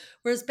da-da-da.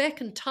 Whereas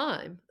back in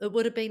time, it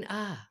would have been,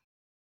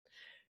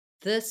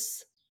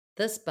 this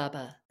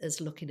baba is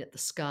looking at the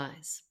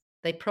skies.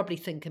 They probably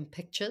think in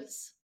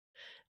pictures.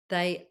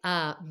 They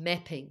are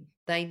mapping.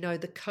 They know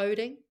the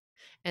coding.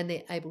 And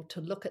they're able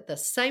to look at the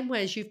same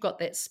way as you've got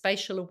that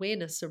spatial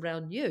awareness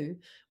around you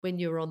when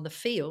you're on the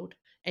field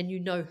and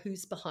you know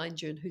who's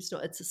behind you and who's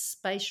not. It's a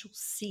spatial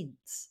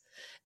sense.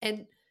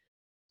 And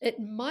it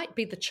might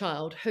be the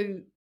child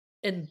who,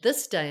 in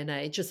this day and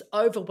age, is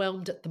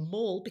overwhelmed at the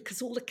mall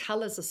because all the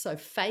colours are so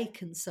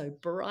fake and so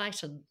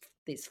bright and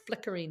there's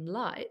flickering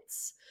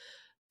lights,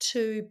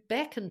 to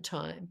back in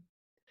time,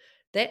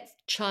 that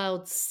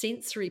child's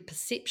sensory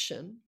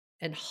perception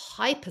and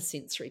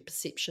hypersensory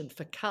perception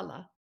for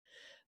colour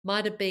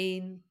might have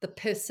been the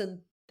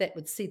person that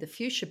would see the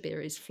fuchsia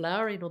berries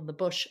flowering on the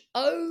bush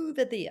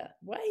over there,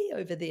 way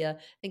over there,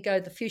 and go,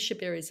 the fuchsia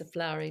berries are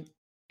flowering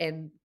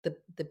and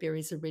the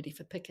berries are ready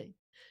for picking.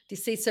 Do you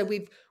see? So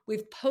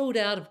we've pulled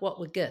out of what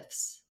were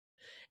gifts,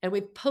 and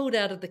we've pulled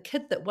out of the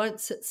kid that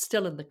won't sit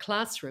still in the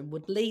classroom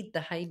would lead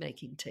the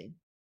haymaking team.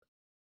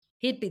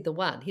 He'd be the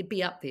one, he'd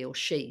be up there, or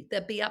she,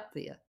 they'd be up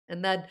there,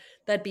 and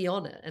they'd be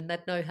on it, and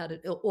they'd know how to,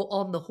 or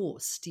on the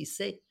horse, do you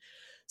see?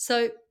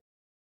 So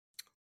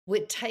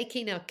we're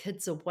taking our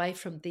kids away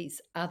from these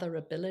other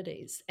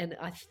abilities. And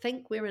I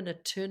think we're in a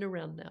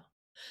turnaround now.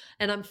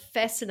 And I'm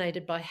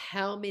fascinated by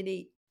how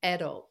many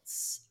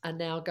adults are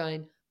now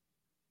going,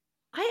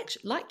 I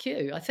actually, like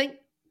you, I think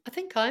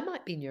I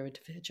might be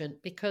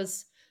neurodivergent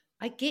because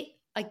I get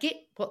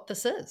what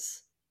this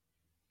is.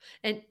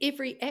 And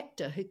every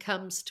actor who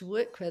comes to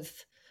work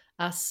with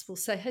us will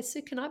say, hey,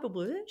 Sue, can I have a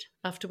word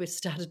after we've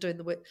started doing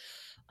the work?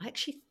 I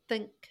actually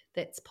think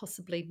that's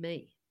possibly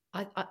me.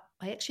 I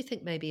actually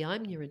think maybe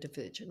I'm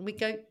neurodivergent.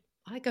 And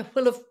I go,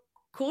 well, of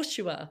course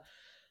you are.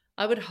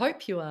 I would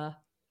hope you are,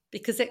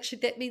 because actually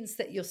that means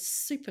that you're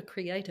super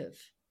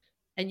creative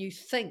and you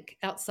think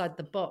outside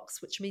the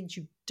box, which means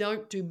you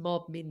don't do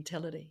mob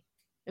mentality.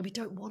 And we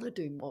don't want to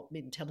do mob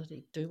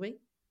mentality, do we?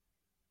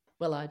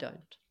 Well, I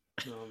don't.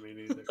 No, me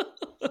neither.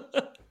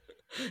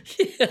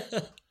 Yeah.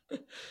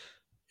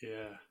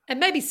 Yeah. And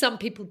maybe some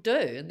people do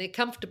and they're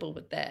comfortable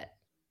with that.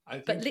 I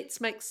think, But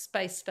let's make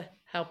space for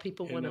how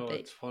people want to be.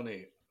 it's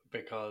funny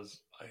because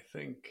I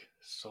think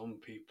some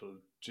people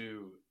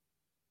do,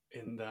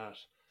 in that.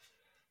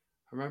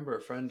 I remember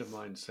a friend of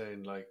mine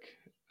saying, like,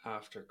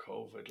 after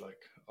COVID,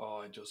 like,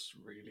 oh, I just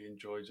really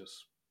enjoy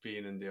just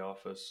being in the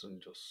office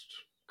and just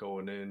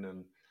going in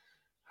and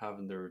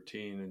having the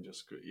routine and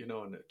just,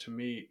 and to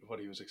me,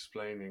 what he was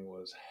explaining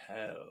was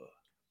hell.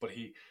 But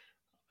he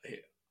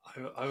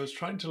I was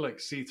trying to like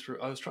see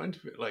through, I was trying to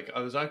like,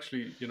 I was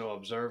actually,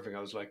 observing,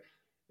 I was like,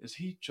 is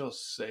he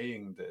just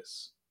saying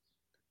this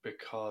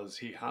because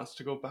he has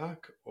to go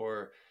back,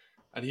 or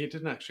and he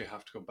didn't actually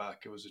have to go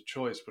back, it was a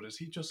choice, but is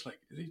he just like,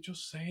 is he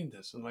just saying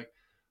this? And like,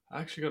 I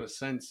actually got a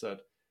sense that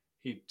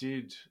he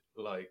did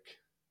like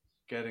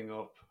getting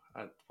up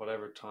at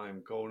whatever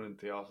time, going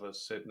into the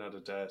office, sitting at a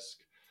desk,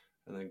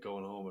 and then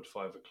going home at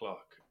 5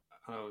 o'clock.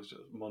 And I was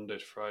just Monday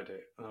to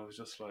Friday, and I was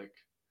just like,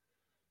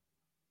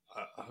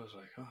 I was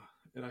like, oh,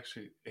 it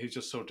actually, he's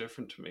just so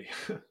different to me.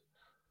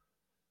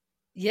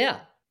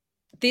 Yeah.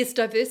 There's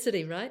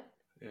diversity, right?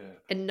 Yeah.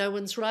 And no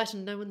one's right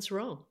and no one's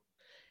wrong.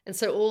 And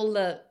so all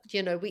the,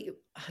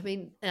 I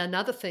mean,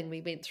 another thing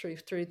we went through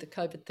the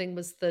COVID thing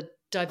was the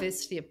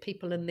diversity of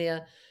people in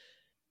their,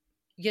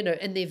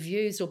 in their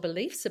views or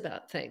beliefs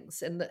about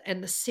things, and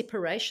the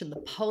separation, the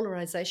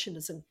polarization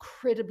is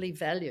incredibly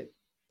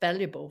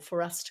valuable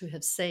for us to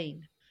have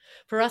seen,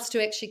 for us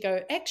to actually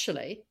go,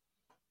 actually,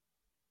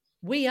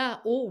 we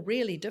are all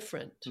really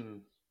different. Mm.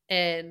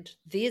 And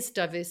there's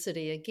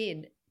diversity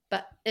again,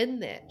 but in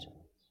that,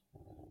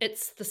 it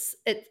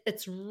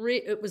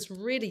was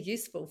really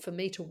useful for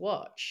me to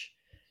watch,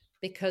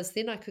 because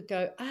then I could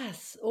go,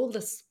 all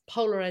this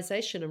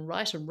polarization and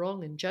right and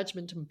wrong and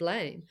judgment and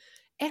blame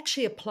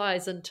actually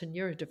applies into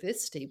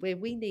neurodiversity, where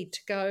we need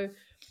to go,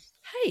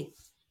 hey,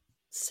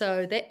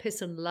 so that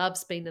person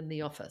loves being in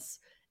the office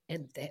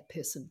and that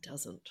person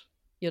doesn't,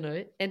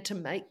 and to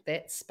make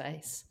that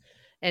space.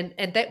 And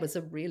that was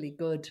a really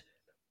good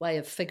way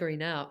of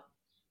figuring out,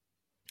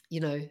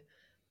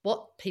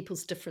 what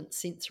people's different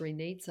sensory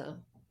needs are.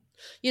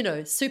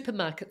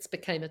 Supermarkets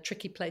became a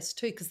tricky place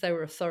too, because they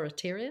were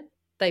authoritarian.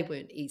 They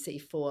weren't easy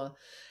for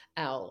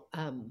our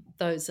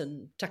those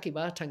in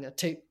Takiwatanga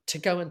to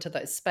go into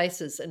those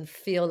spaces and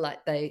feel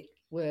like they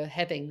were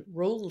having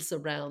rules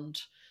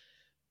around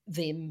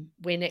them,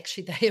 when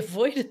actually they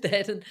avoided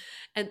that,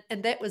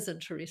 and that was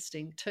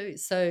interesting too.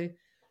 So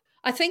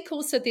I think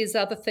also there's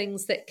other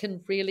things that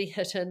can really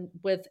hit in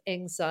with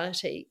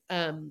anxiety,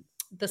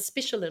 the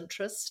special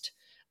interest,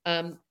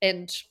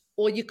 and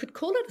or you could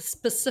call it a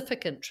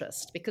specific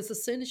interest, because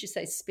as soon as you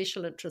say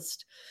special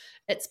interest,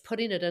 it's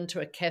putting it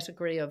into a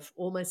category of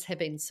almost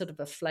having sort of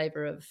a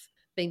flavor of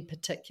being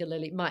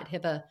particularly, might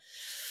have a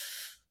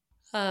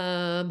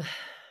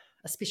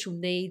special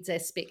needs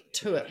aspect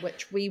to it,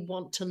 which we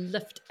want to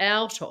lift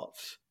out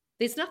of.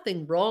 There's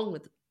nothing wrong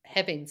with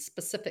having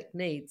specific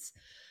needs,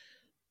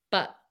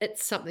 but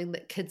it's something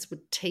that kids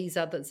would tease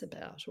others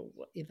about or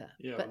whatever.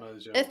 Yeah, but when I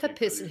was young, if a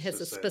people person used to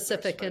has a say they're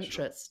specific special.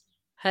 interest,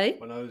 hey?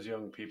 When I was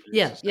young, people used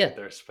Yeah, to say yeah.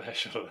 they're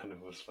special, and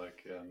it was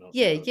like, yeah, not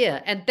Yeah, so.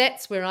 yeah. And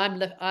that's where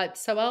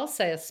so I'll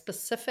say a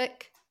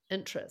specific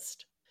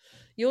interest.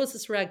 Yours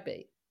is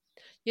rugby.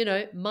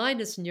 Mine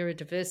is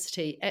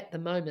neurodiversity at the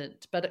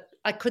moment, but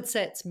I could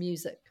say it's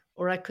music,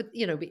 or I could,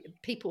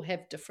 people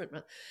have different.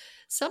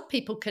 Some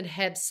people can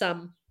have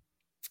some,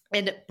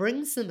 and it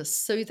brings them a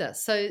soother.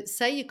 So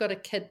say you've got a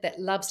kid that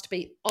loves to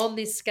be on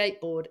their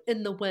skateboard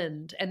in the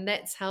wind, and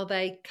that's how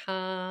they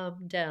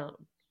calm down.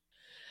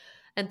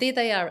 And there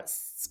they are at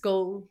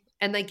school,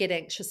 and they get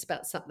anxious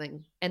about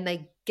something and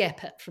they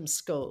gap it from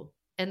school.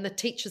 And the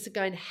teachers are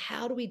going,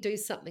 how do we do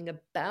something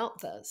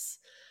about this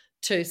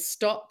to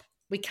stop?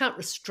 We can't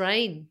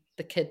restrain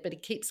the kid, but he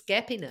keeps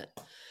gapping it.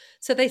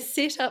 So they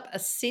set up a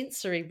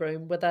sensory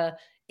room with a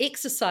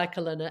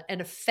exercycle in it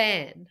and a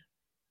fan.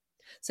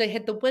 So he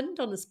had the wind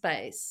on his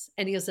base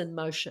and he was in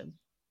motion,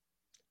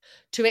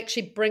 to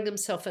actually bring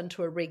himself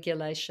into a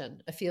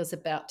regulation if he was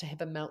about to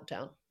have a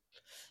meltdown.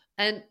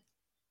 And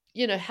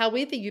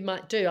however you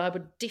might do, I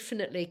would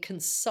definitely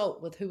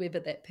consult with whoever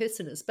that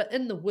person is. But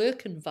in the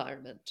work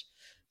environment,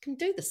 can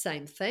do the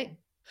same thing.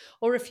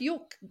 Or if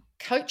you're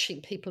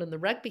coaching people in the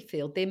rugby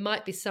field, there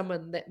might be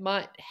someone that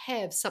might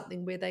have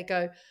something where they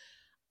go,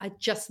 I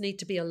just need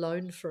to be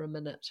alone for a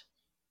minute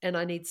and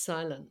I need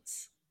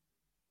silence.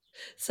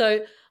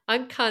 So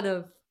I'm kind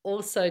of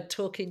also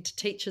talking to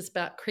teachers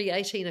about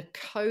creating a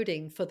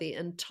coding for the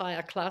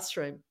entire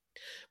classroom,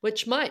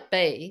 which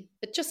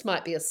it just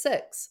might be a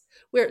 6.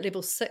 We're at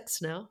level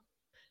 6 now.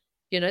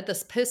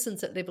 This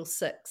person's at level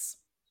 6.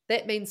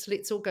 That means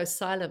let's all go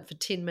silent for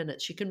 10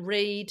 minutes. You can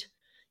read,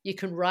 you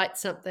can write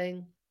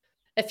something.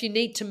 If you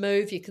need to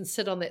move, you can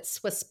sit on that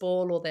Swiss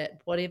ball or that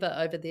whatever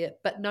over there,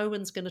 but no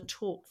one's going to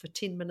talk for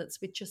 10 minutes.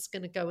 We're just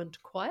going to go into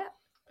quiet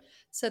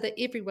so that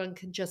everyone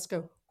can just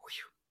go,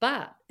 whew,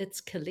 but it's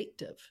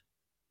collective.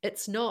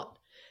 It's not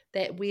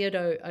that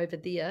weirdo over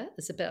there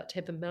is about to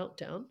have a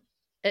meltdown.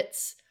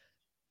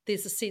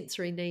 There's a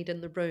sensory need in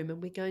the room,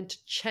 and we're going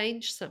to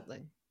change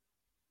something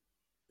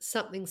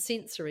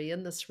sensory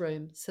in this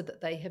room so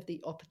that they have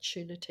the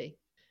opportunity.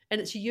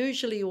 And it's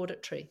usually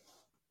auditory.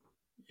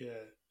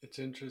 Yeah, it's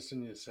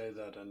interesting you say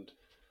that. And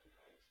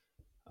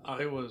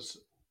I was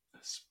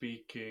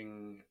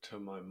speaking to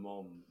my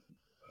mum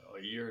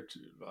a year or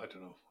two, I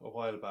don't know, a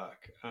while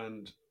back,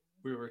 and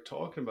we were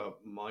talking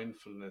about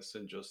mindfulness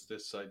and just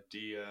this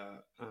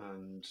idea.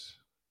 And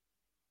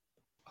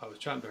I was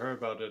chatting to her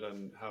about it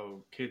and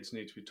how kids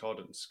need to be taught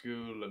it in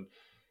school, and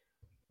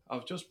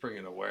of just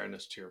bringing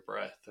awareness to your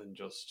breath and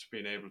just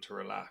being able to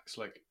relax,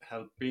 like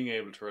being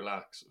able to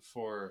relax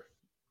for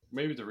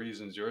maybe the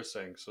reasons you're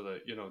saying, so that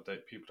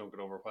that people don't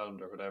get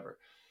overwhelmed or whatever.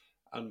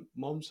 And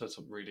mum said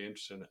something really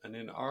interesting. And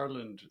in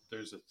Ireland,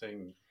 there's a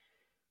thing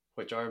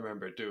which I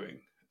remember doing.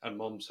 And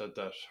mum said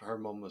that her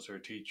mum was her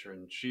teacher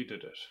and she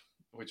did it.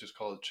 which is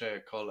called Che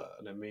Culla,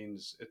 and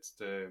it's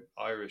the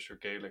Irish or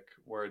Gaelic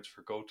words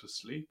for go to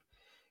sleep.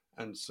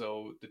 And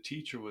so the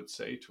teacher would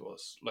say to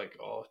us, like,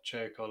 "Oh,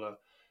 Che Culla,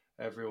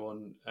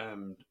 everyone,"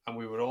 and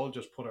we would all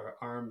just put our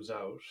arms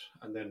out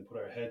and then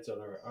put our heads on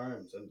our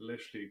arms and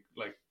literally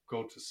like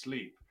go to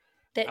sleep.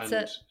 That's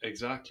And it.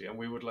 exactly, and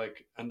we would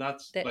like, and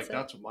that's That's like it.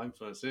 that's what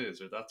mindfulness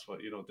is, or that's what,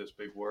 this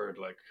big word,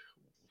 like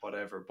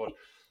whatever, but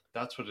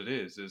that's what it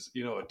is,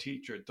 a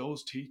teacher,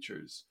 those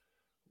teachers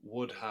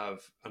would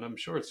have, and I'm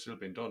sure it's still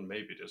being done,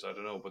 maybe it is, I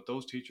don't know, but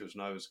those teachers,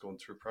 when I was going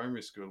through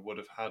primary school, would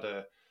have had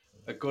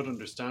a good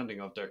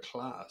understanding of their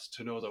class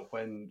to know that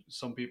when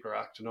some people are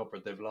acting up or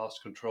they've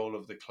lost control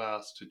of the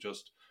class,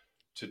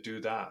 to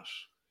do that,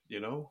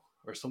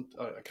 or some,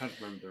 I can't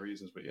remember the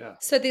reasons, but yeah.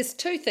 So there's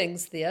two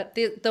things there.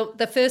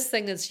 The first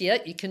thing is, yeah,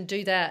 you can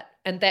do that,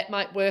 and that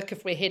might work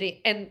if we're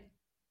heading.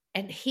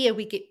 And here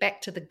we get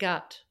back to the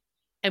gut,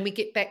 and we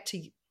get back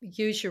to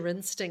use your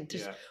instinct.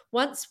 Yeah.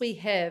 Once we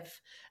have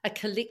a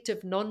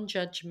collective,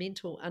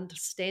 non-judgmental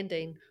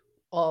understanding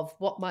of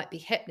what might be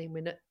happening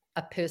when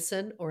a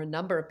person or a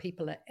number of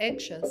people are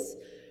anxious,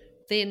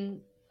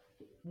 then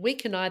we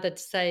can either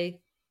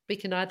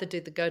do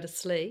the go to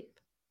sleep,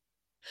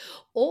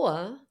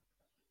 or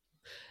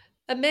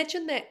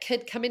imagine that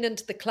kid coming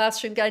into the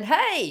classroom going,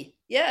 "Hey,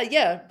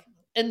 yeah,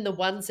 in the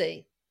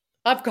onesie.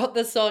 I've got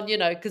this on,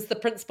 because the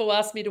principal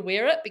asked me to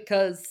wear it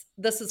because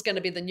this is going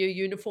to be the new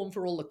uniform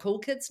for all the cool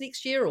kids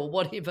next year," or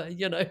whatever,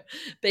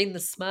 being the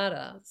smart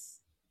ass.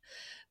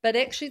 But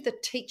actually, the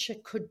teacher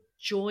could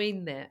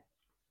join that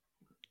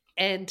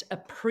and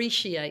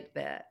appreciate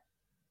that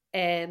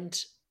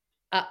and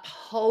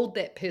uphold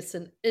that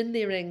person in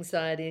their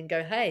anxiety and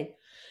go, "Hey,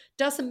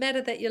 doesn't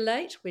matter that you're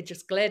late. We're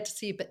just glad to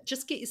see you, but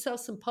just get yourself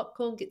some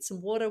popcorn, get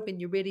some water when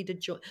you're ready to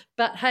join.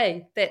 But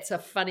hey, that's a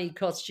funny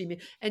costume,"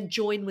 and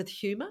join with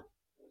humor.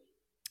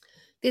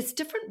 There's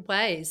different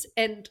ways,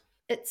 and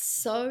it's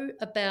so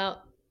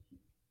about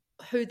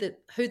who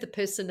the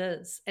person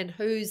is and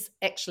who's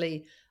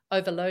actually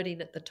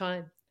overloading at the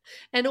time.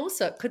 And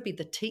also it could be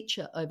the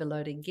teacher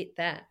overloading, get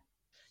that.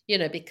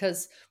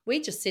 Because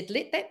we just said,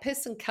 let that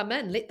person come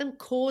in, let them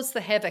cause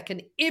the havoc,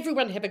 and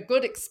everyone have a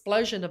good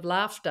explosion of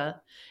laughter,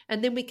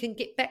 and then we can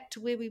get back to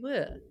where we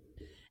were.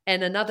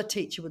 And another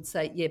teacher would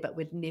say, yeah, but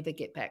we'd never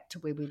get back to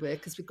where we were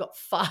because we've got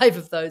 5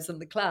 of those in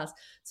the class.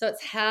 So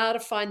it's how to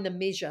find the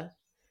measure,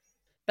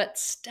 but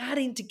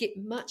starting to get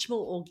much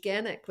more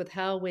organic with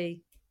how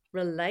we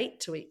relate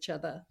to each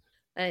other.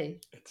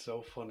 Hey, It's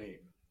so funny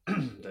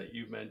that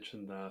you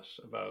mentioned that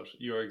about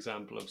your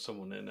example of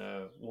someone in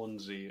a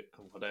onesie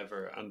and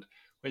whatever. And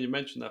when you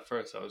mentioned that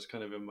first, I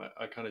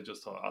kind of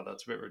just thought, oh,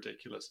 that's a bit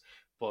ridiculous.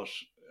 But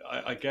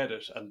I get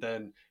it. And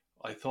then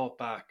I thought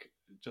back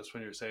just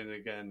when you were saying it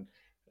again,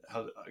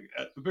 how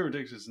a bit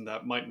ridiculous and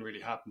that mightn't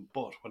really happen.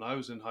 But when I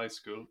was in high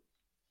school,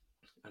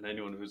 and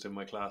anyone who's in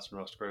my class in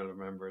Rossgrove will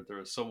remember, there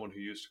was someone who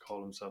used to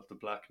call himself the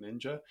Black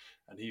Ninja,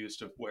 and he used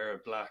to wear a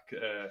black.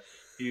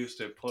 He used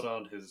to put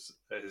on his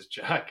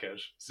jacket,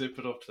 zip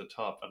it up to the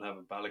top, and have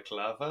a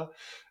balaclava,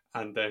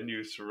 and then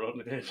used to run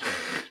in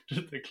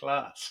to the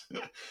class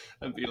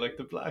and be like,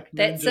 "The Black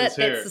that's Ninja's it. That's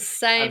here," the and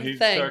same he'd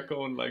thing. start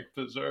going like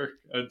berserk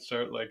and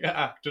start like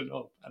acting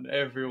up, and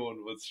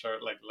everyone would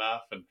start like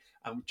laughing.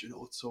 And you know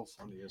what's so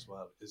funny as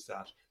well is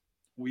that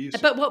we used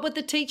to, But what would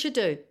the teacher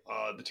do?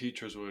 the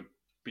teachers would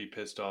be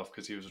pissed off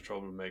because he was a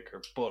troublemaker.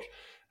 But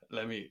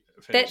let me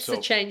finish. That's the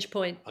So change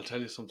point. I'll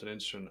tell you something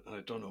interesting, and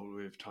I don't know if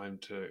we have time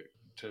to.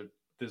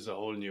 This is a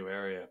whole new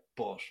area,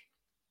 but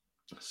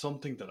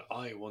something that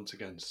I once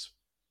again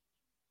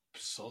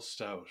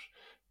sussed out,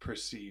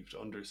 perceived,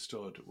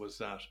 understood was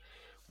that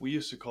we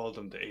used to call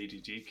them the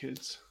ADD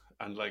kids,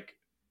 and like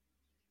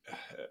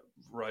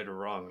right or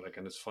wrong, like,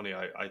 and it's funny,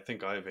 I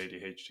think I have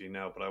ADHD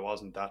now, but I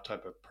wasn't that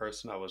type of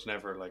person. I was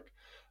never like,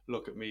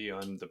 look at me,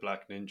 I'm the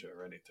Black Ninja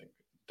or anything,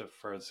 the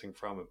furthest thing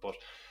from it. But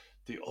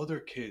the other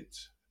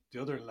kids,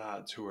 the other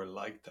lads who were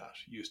like that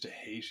used to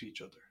hate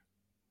each other.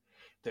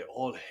 They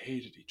all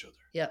hated each other.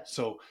 Yep.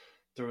 So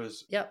there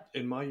was, Yep.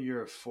 in my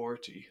year of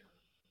 40,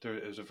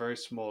 it was a very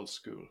small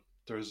school.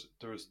 There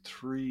was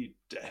 3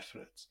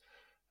 definites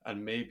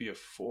and maybe a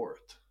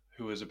fourth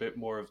who was a bit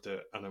more of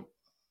the, and I'm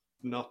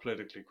not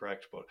politically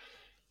correct, but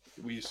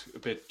a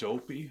bit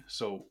dopey.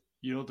 So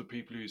the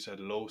people who said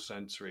low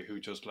sensory, who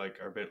just like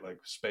are a bit like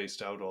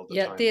spaced out all the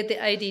Yeah, time. they're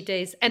the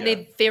ADDs, and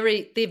Yeah,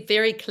 they're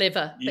very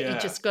clever. But you yeah,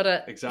 just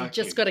gotta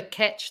exactly.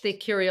 catch their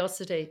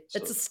curiosity.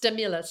 It's a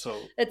stimulus.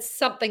 So It's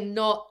something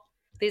not.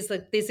 There's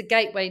a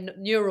gateway,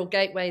 neural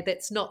gateway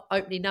that's not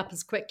opening up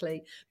as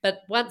quickly.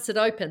 But once it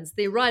opens,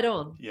 they're right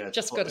on. yeah,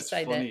 Just got to it's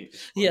say that. funny.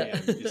 It's funny, Yeah.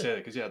 you say that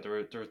because yeah, there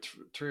are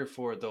 3 or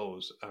 4 of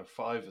those,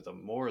 5 of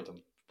them, more of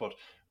them. But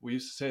we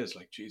used to say it's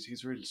like, geez,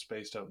 he's really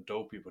spaced out and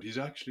dopey, but he's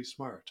actually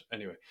smart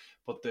anyway.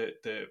 But the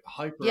Yeah,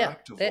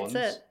 hyperactive that's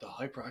it.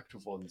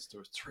 ones, there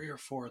were 3 or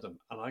 4 of them,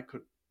 and I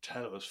could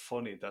tell it was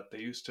funny that they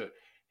used to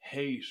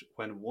hate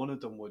when one of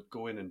them would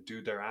go in and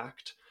do their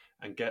act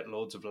and get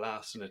loads of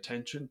laughs and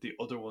attention. The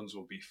other ones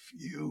would be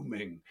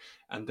fuming,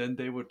 and then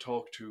they would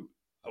talk to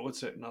I would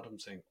say, not I'm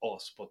saying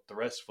us, but the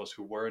rest of us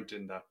who weren't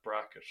in that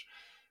bracket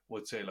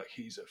would say like,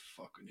 he's a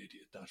fucking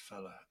idiot, that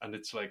fella. And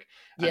it's like,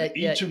 and Yeah,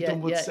 yeah, each of yeah,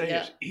 them would yeah, say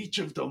yeah. it. Each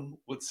of them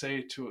would say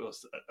it to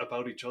us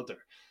about each other,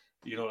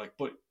 like,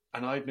 but,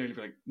 and I'd nearly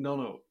be like,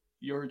 no,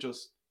 you're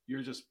just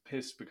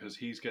pissed because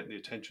he's getting the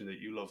attention that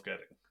you love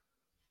getting.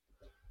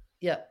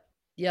 Yeah,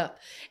 yeah.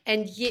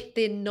 And yet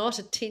they're not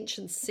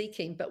attention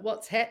seeking. But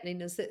what's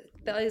happening is that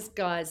those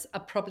guys are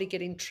probably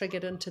getting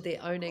triggered into their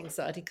own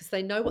anxiety because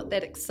they know what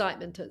that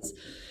excitement is.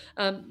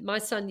 My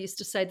son used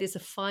to say there's a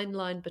fine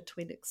line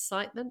between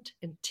excitement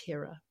and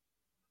terror.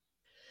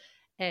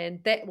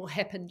 And that will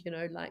happen,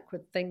 like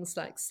with things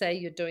like, say,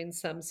 you're doing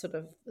some sort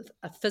of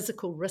a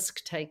physical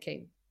risk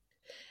taking,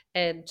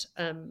 and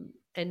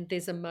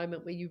there's a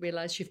moment where you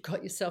realize you've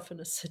got yourself in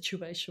a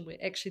situation where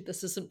actually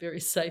this isn't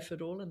very safe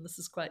at all, and this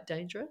is quite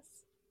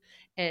dangerous.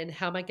 And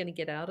how am I going to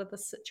get out of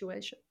this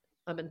situation?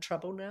 I'm in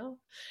trouble now.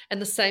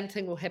 And the same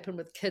thing will happen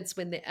with kids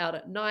when they're out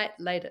at night,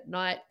 late at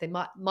night. They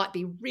might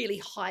be really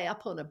high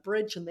up on a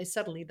bridge, and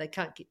they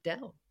can't get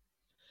down,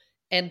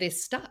 and they're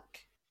stuck.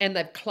 And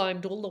they've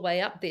climbed all the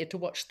way up there to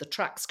watch the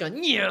trucks go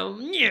meow,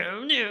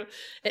 meow, meow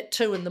at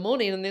 2 a.m,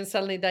 and then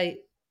suddenly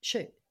they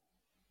shoot.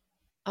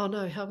 Oh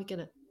no, how are we going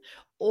to?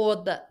 Or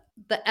the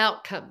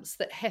outcomes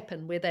that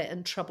happen where they're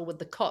in trouble with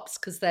the cops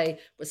because they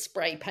were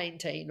spray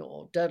painting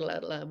or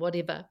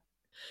whatever.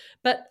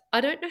 But I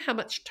don't know how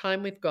much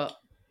time we've got,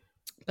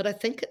 but I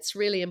think it's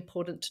really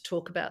important to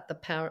talk about the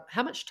power.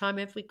 How much time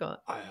have we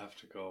got? I have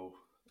to go.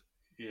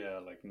 Yeah,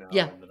 like now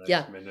Yeah, in the yeah.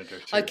 next minute or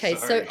two. Okay,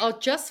 Sorry.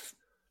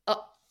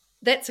 so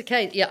that's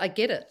okay. Yeah, I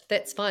get it.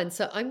 That's fine.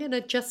 So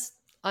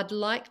I'd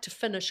like to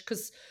finish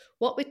because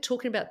what we're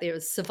talking about there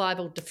is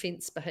survival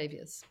defense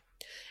behaviors.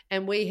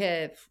 And we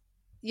have,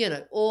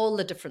 all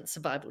the different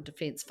survival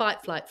defense,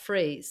 fight, flight,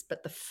 freeze.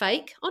 But the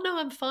fake, oh no,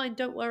 I'm fine.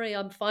 Don't worry,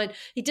 I'm fine.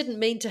 He didn't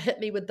mean to hit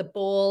me with the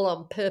ball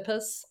on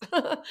purpose.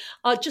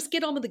 I'll just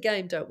get on with the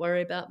game. Don't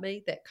worry about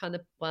me. That kind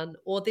of one.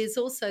 Or there's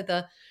also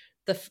the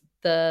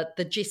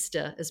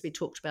jester, as we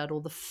talked about,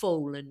 or the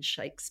fool in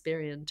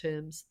Shakespearean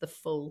terms, the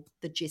fool,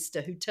 the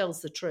jester who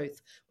tells the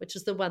truth, which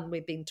is the one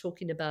we've been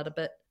talking about a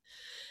bit.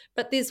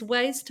 But there's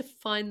ways to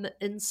find the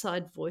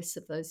inside voice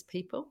of those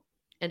people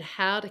and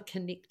how to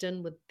connect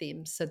in with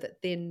them so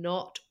that they're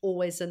not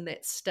always in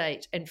that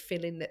state and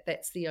feeling that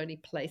that's the only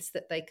place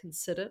that they can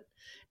sit in,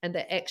 and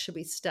they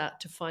actually start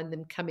to find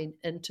them coming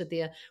into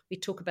we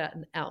talk about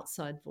an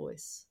outside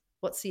voice.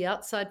 What's the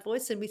outside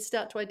voice? And we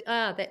start to,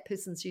 that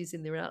person's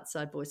using their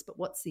outside voice, but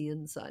what's the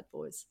inside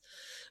voice?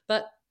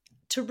 But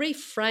to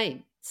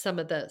reframe some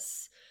of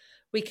this,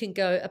 we can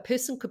go, a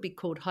person could be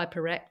called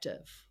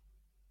hyperactive,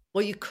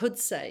 or you could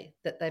say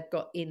that they've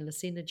got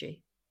endless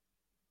energy.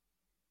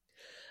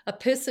 A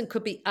person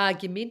could be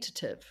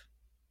argumentative,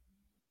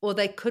 or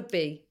they could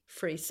be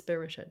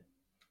free-spirited.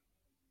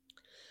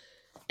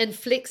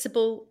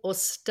 Inflexible or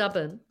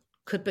stubborn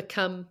could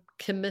become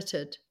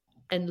committed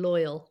and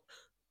loyal.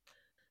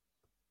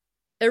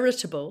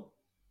 Irritable,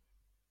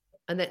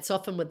 and that's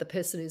often with the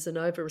person who's an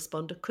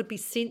over-responder, could be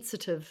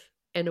sensitive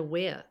and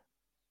aware.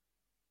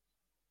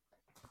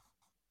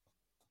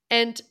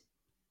 And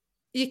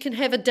you can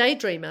have a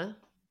daydreamer,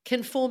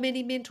 can form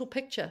any mental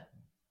picture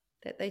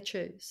that they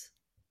choose.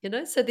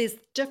 So there's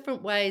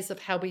different ways of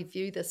how we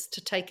view this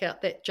to take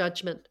out that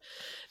judgment,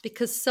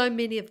 because so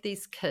many of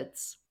these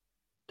kids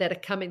that are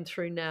coming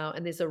through now,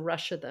 and there's a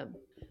rush of them,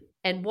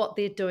 and what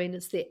they're doing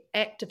is they're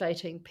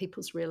activating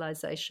people's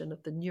realization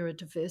of the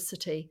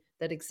neurodiversity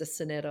that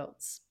exists in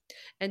adults.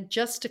 And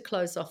just to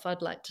close off,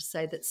 I'd like to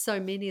say that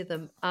so many of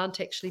them aren't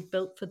actually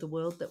built for the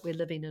world that we're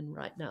living in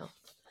right now.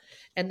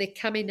 And they're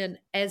coming in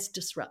as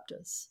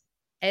disruptors,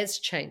 as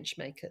change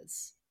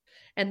makers.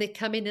 And they're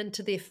coming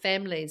into their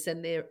families,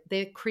 and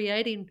they're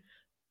creating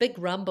big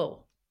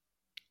rumble.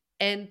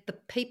 And the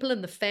people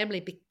in the family,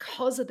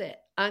 because of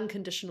that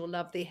unconditional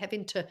love, they're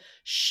having to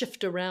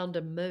shift around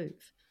and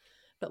move.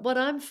 But what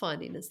I'm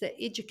finding is that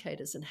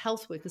educators and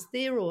health workers,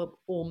 they're all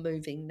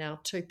moving now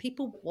too.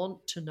 People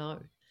want to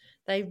know.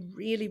 They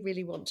really,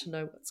 really want to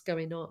know what's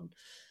going on.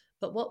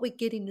 But what we're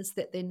getting is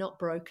that they're not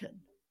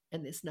broken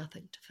and there's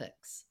nothing to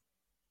fix.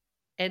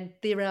 And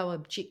they're our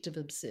objective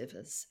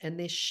observers, and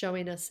they're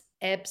showing us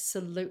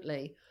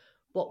absolutely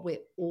what we're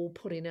all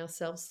putting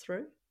ourselves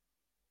through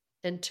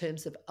in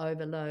terms of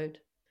overload,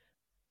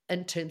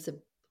 in terms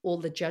of all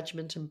the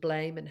judgment and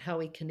blame and how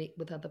we connect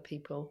with other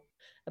people,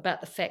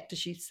 about the fact,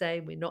 as you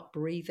say, we're not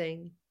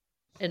breathing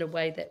in a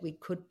way that we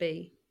could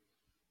be.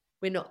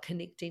 We're not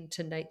connecting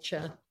to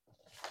nature.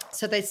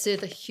 So they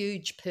serve a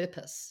huge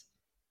purpose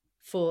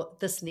for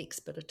this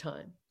next bit of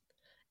time.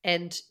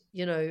 And,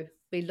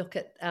 we look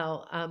at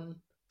our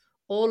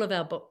all of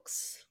our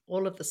books,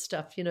 all of the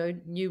stuff,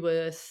 New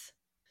Earth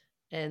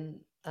and,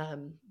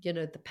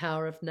 The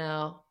Power of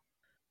Now.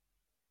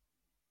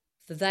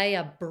 They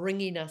are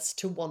bringing us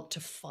to want to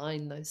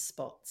find those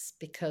spots,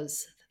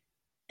 because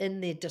in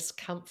their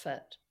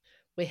discomfort,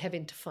 we're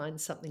having to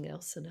find something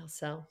else in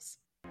ourselves.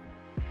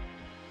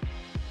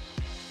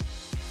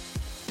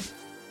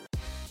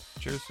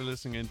 Cheers for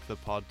listening into the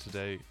pod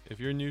today.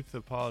 If you're new to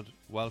the pod,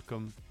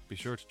 welcome. Be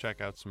sure to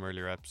check out some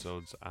earlier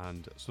episodes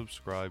and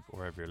subscribe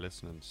wherever you're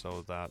listening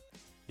so that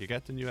you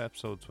get the new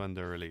episodes when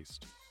they're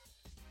released.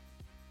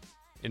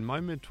 In my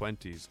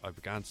mid-20s, I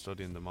began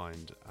studying the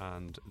mind,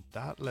 and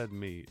that led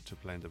me to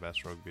playing the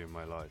best rugby in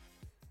my life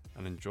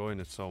and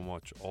enjoying it so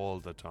much all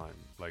the time,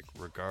 like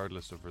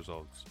regardless of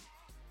results.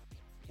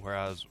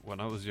 Whereas when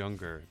I was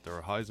younger, there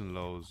were highs and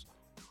lows,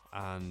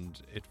 and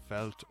it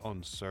felt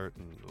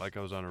uncertain, like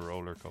I was on a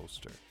roller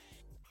coaster.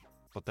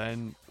 But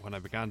then, when I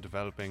began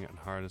developing and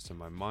harnessing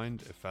my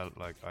mind, it felt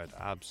like I'd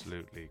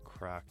absolutely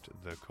cracked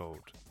the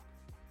code.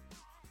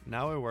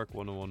 Now I work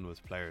one-on-one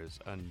with players,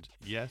 and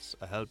yes,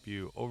 I help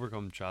you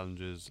overcome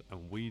challenges,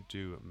 and we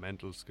do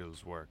mental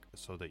skills work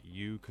so that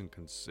you can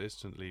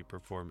consistently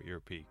perform at your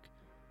peak.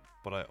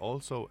 But I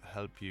also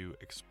help you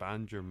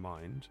expand your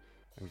mind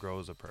and grow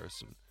as a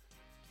person.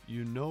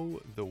 You know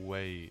the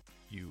way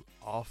you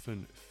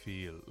often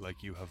feel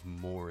like you have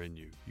more in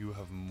you. You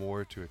have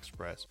more to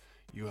express.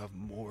 You have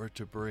more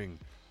to bring.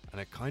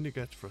 And it kind of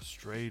gets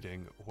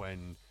frustrating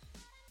when,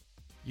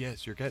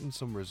 yes, you're getting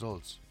some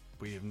results,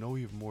 but you know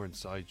you have more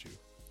inside you.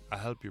 I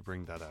help you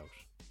bring that out.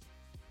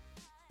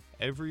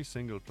 Every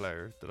single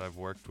player that I've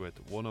worked with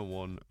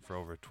one-on-one for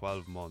over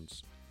 12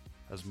 months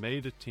has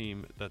made a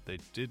team that they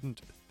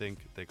didn't think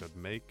they could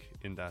make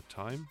in that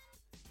time,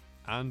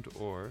 and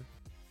or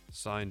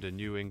signed a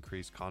new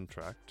increased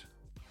contract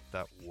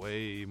that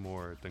way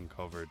more than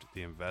covered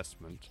the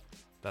investment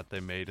that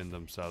they made in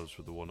themselves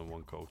for the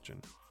one-on-one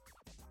coaching.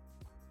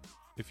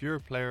 If you're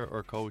a player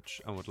or coach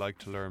and would like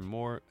to learn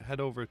more, head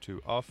over to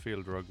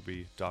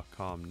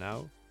offfieldrugby.com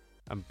now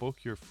and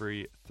book your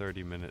free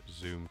 30-minute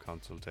Zoom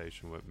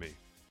consultation with me.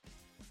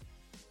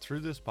 Through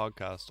this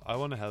podcast, I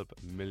want to help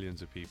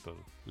millions of people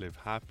live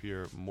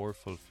happier, more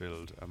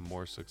fulfilled, and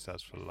more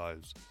successful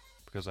lives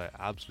because I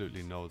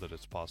absolutely know that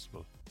it's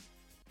possible.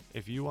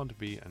 If you want to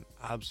be an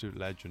absolute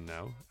legend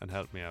now and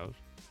help me out,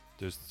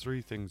 there's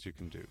 3 things you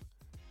can do.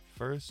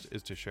 First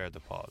is to share the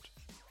pod.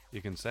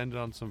 You can send it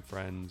on some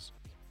friends,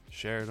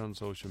 share it on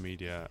social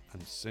media,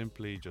 and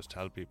simply just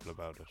tell people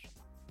about it.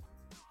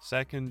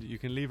 Second, you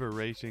can leave a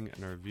rating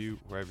and a review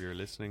wherever you're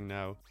listening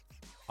now.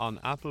 On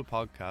Apple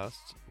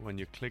Podcasts, when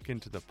you click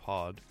into the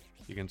pod,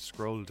 you can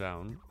scroll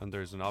down and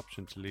there's an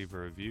option to leave a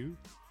review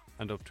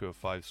and up to a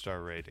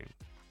 5-star rating.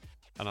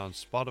 And on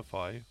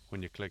Spotify,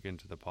 when you click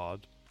into the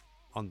pod,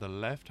 on the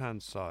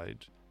left-hand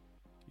side,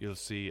 you'll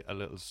see a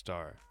little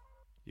star.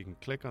 You can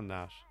click on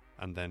that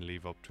and then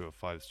leave up to a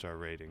 5-star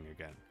rating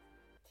again.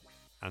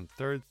 And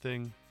third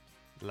thing,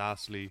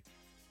 lastly,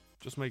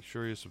 just make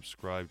sure you're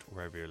subscribed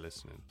wherever you're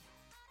listening.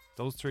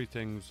 Those 3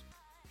 things,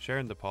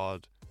 sharing the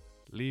pod,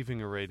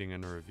 leaving a rating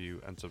and a review,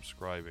 and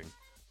subscribing,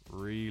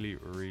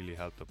 really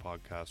help the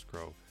podcast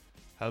grow.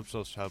 Helps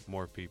us help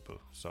more people,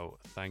 so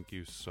thank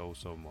you so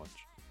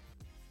much.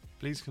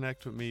 Please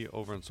connect with me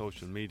over on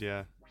social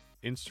media.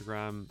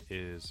 Instagram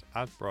is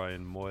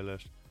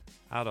 @BrianMoylett,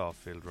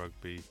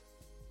 @OffFieldRugby.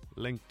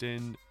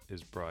 LinkedIn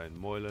is Brian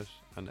Moylett,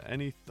 and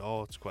any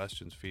thoughts,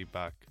 questions,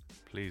 feedback,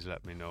 please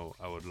let me know.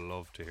 I would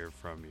love to hear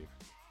from you.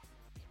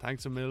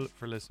 Thanks a mil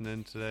for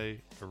listening today.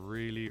 I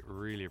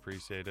really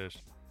appreciate it.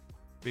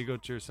 Be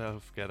good to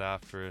yourself, get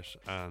after it,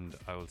 and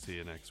I will see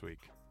you next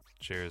week.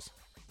 Cheers.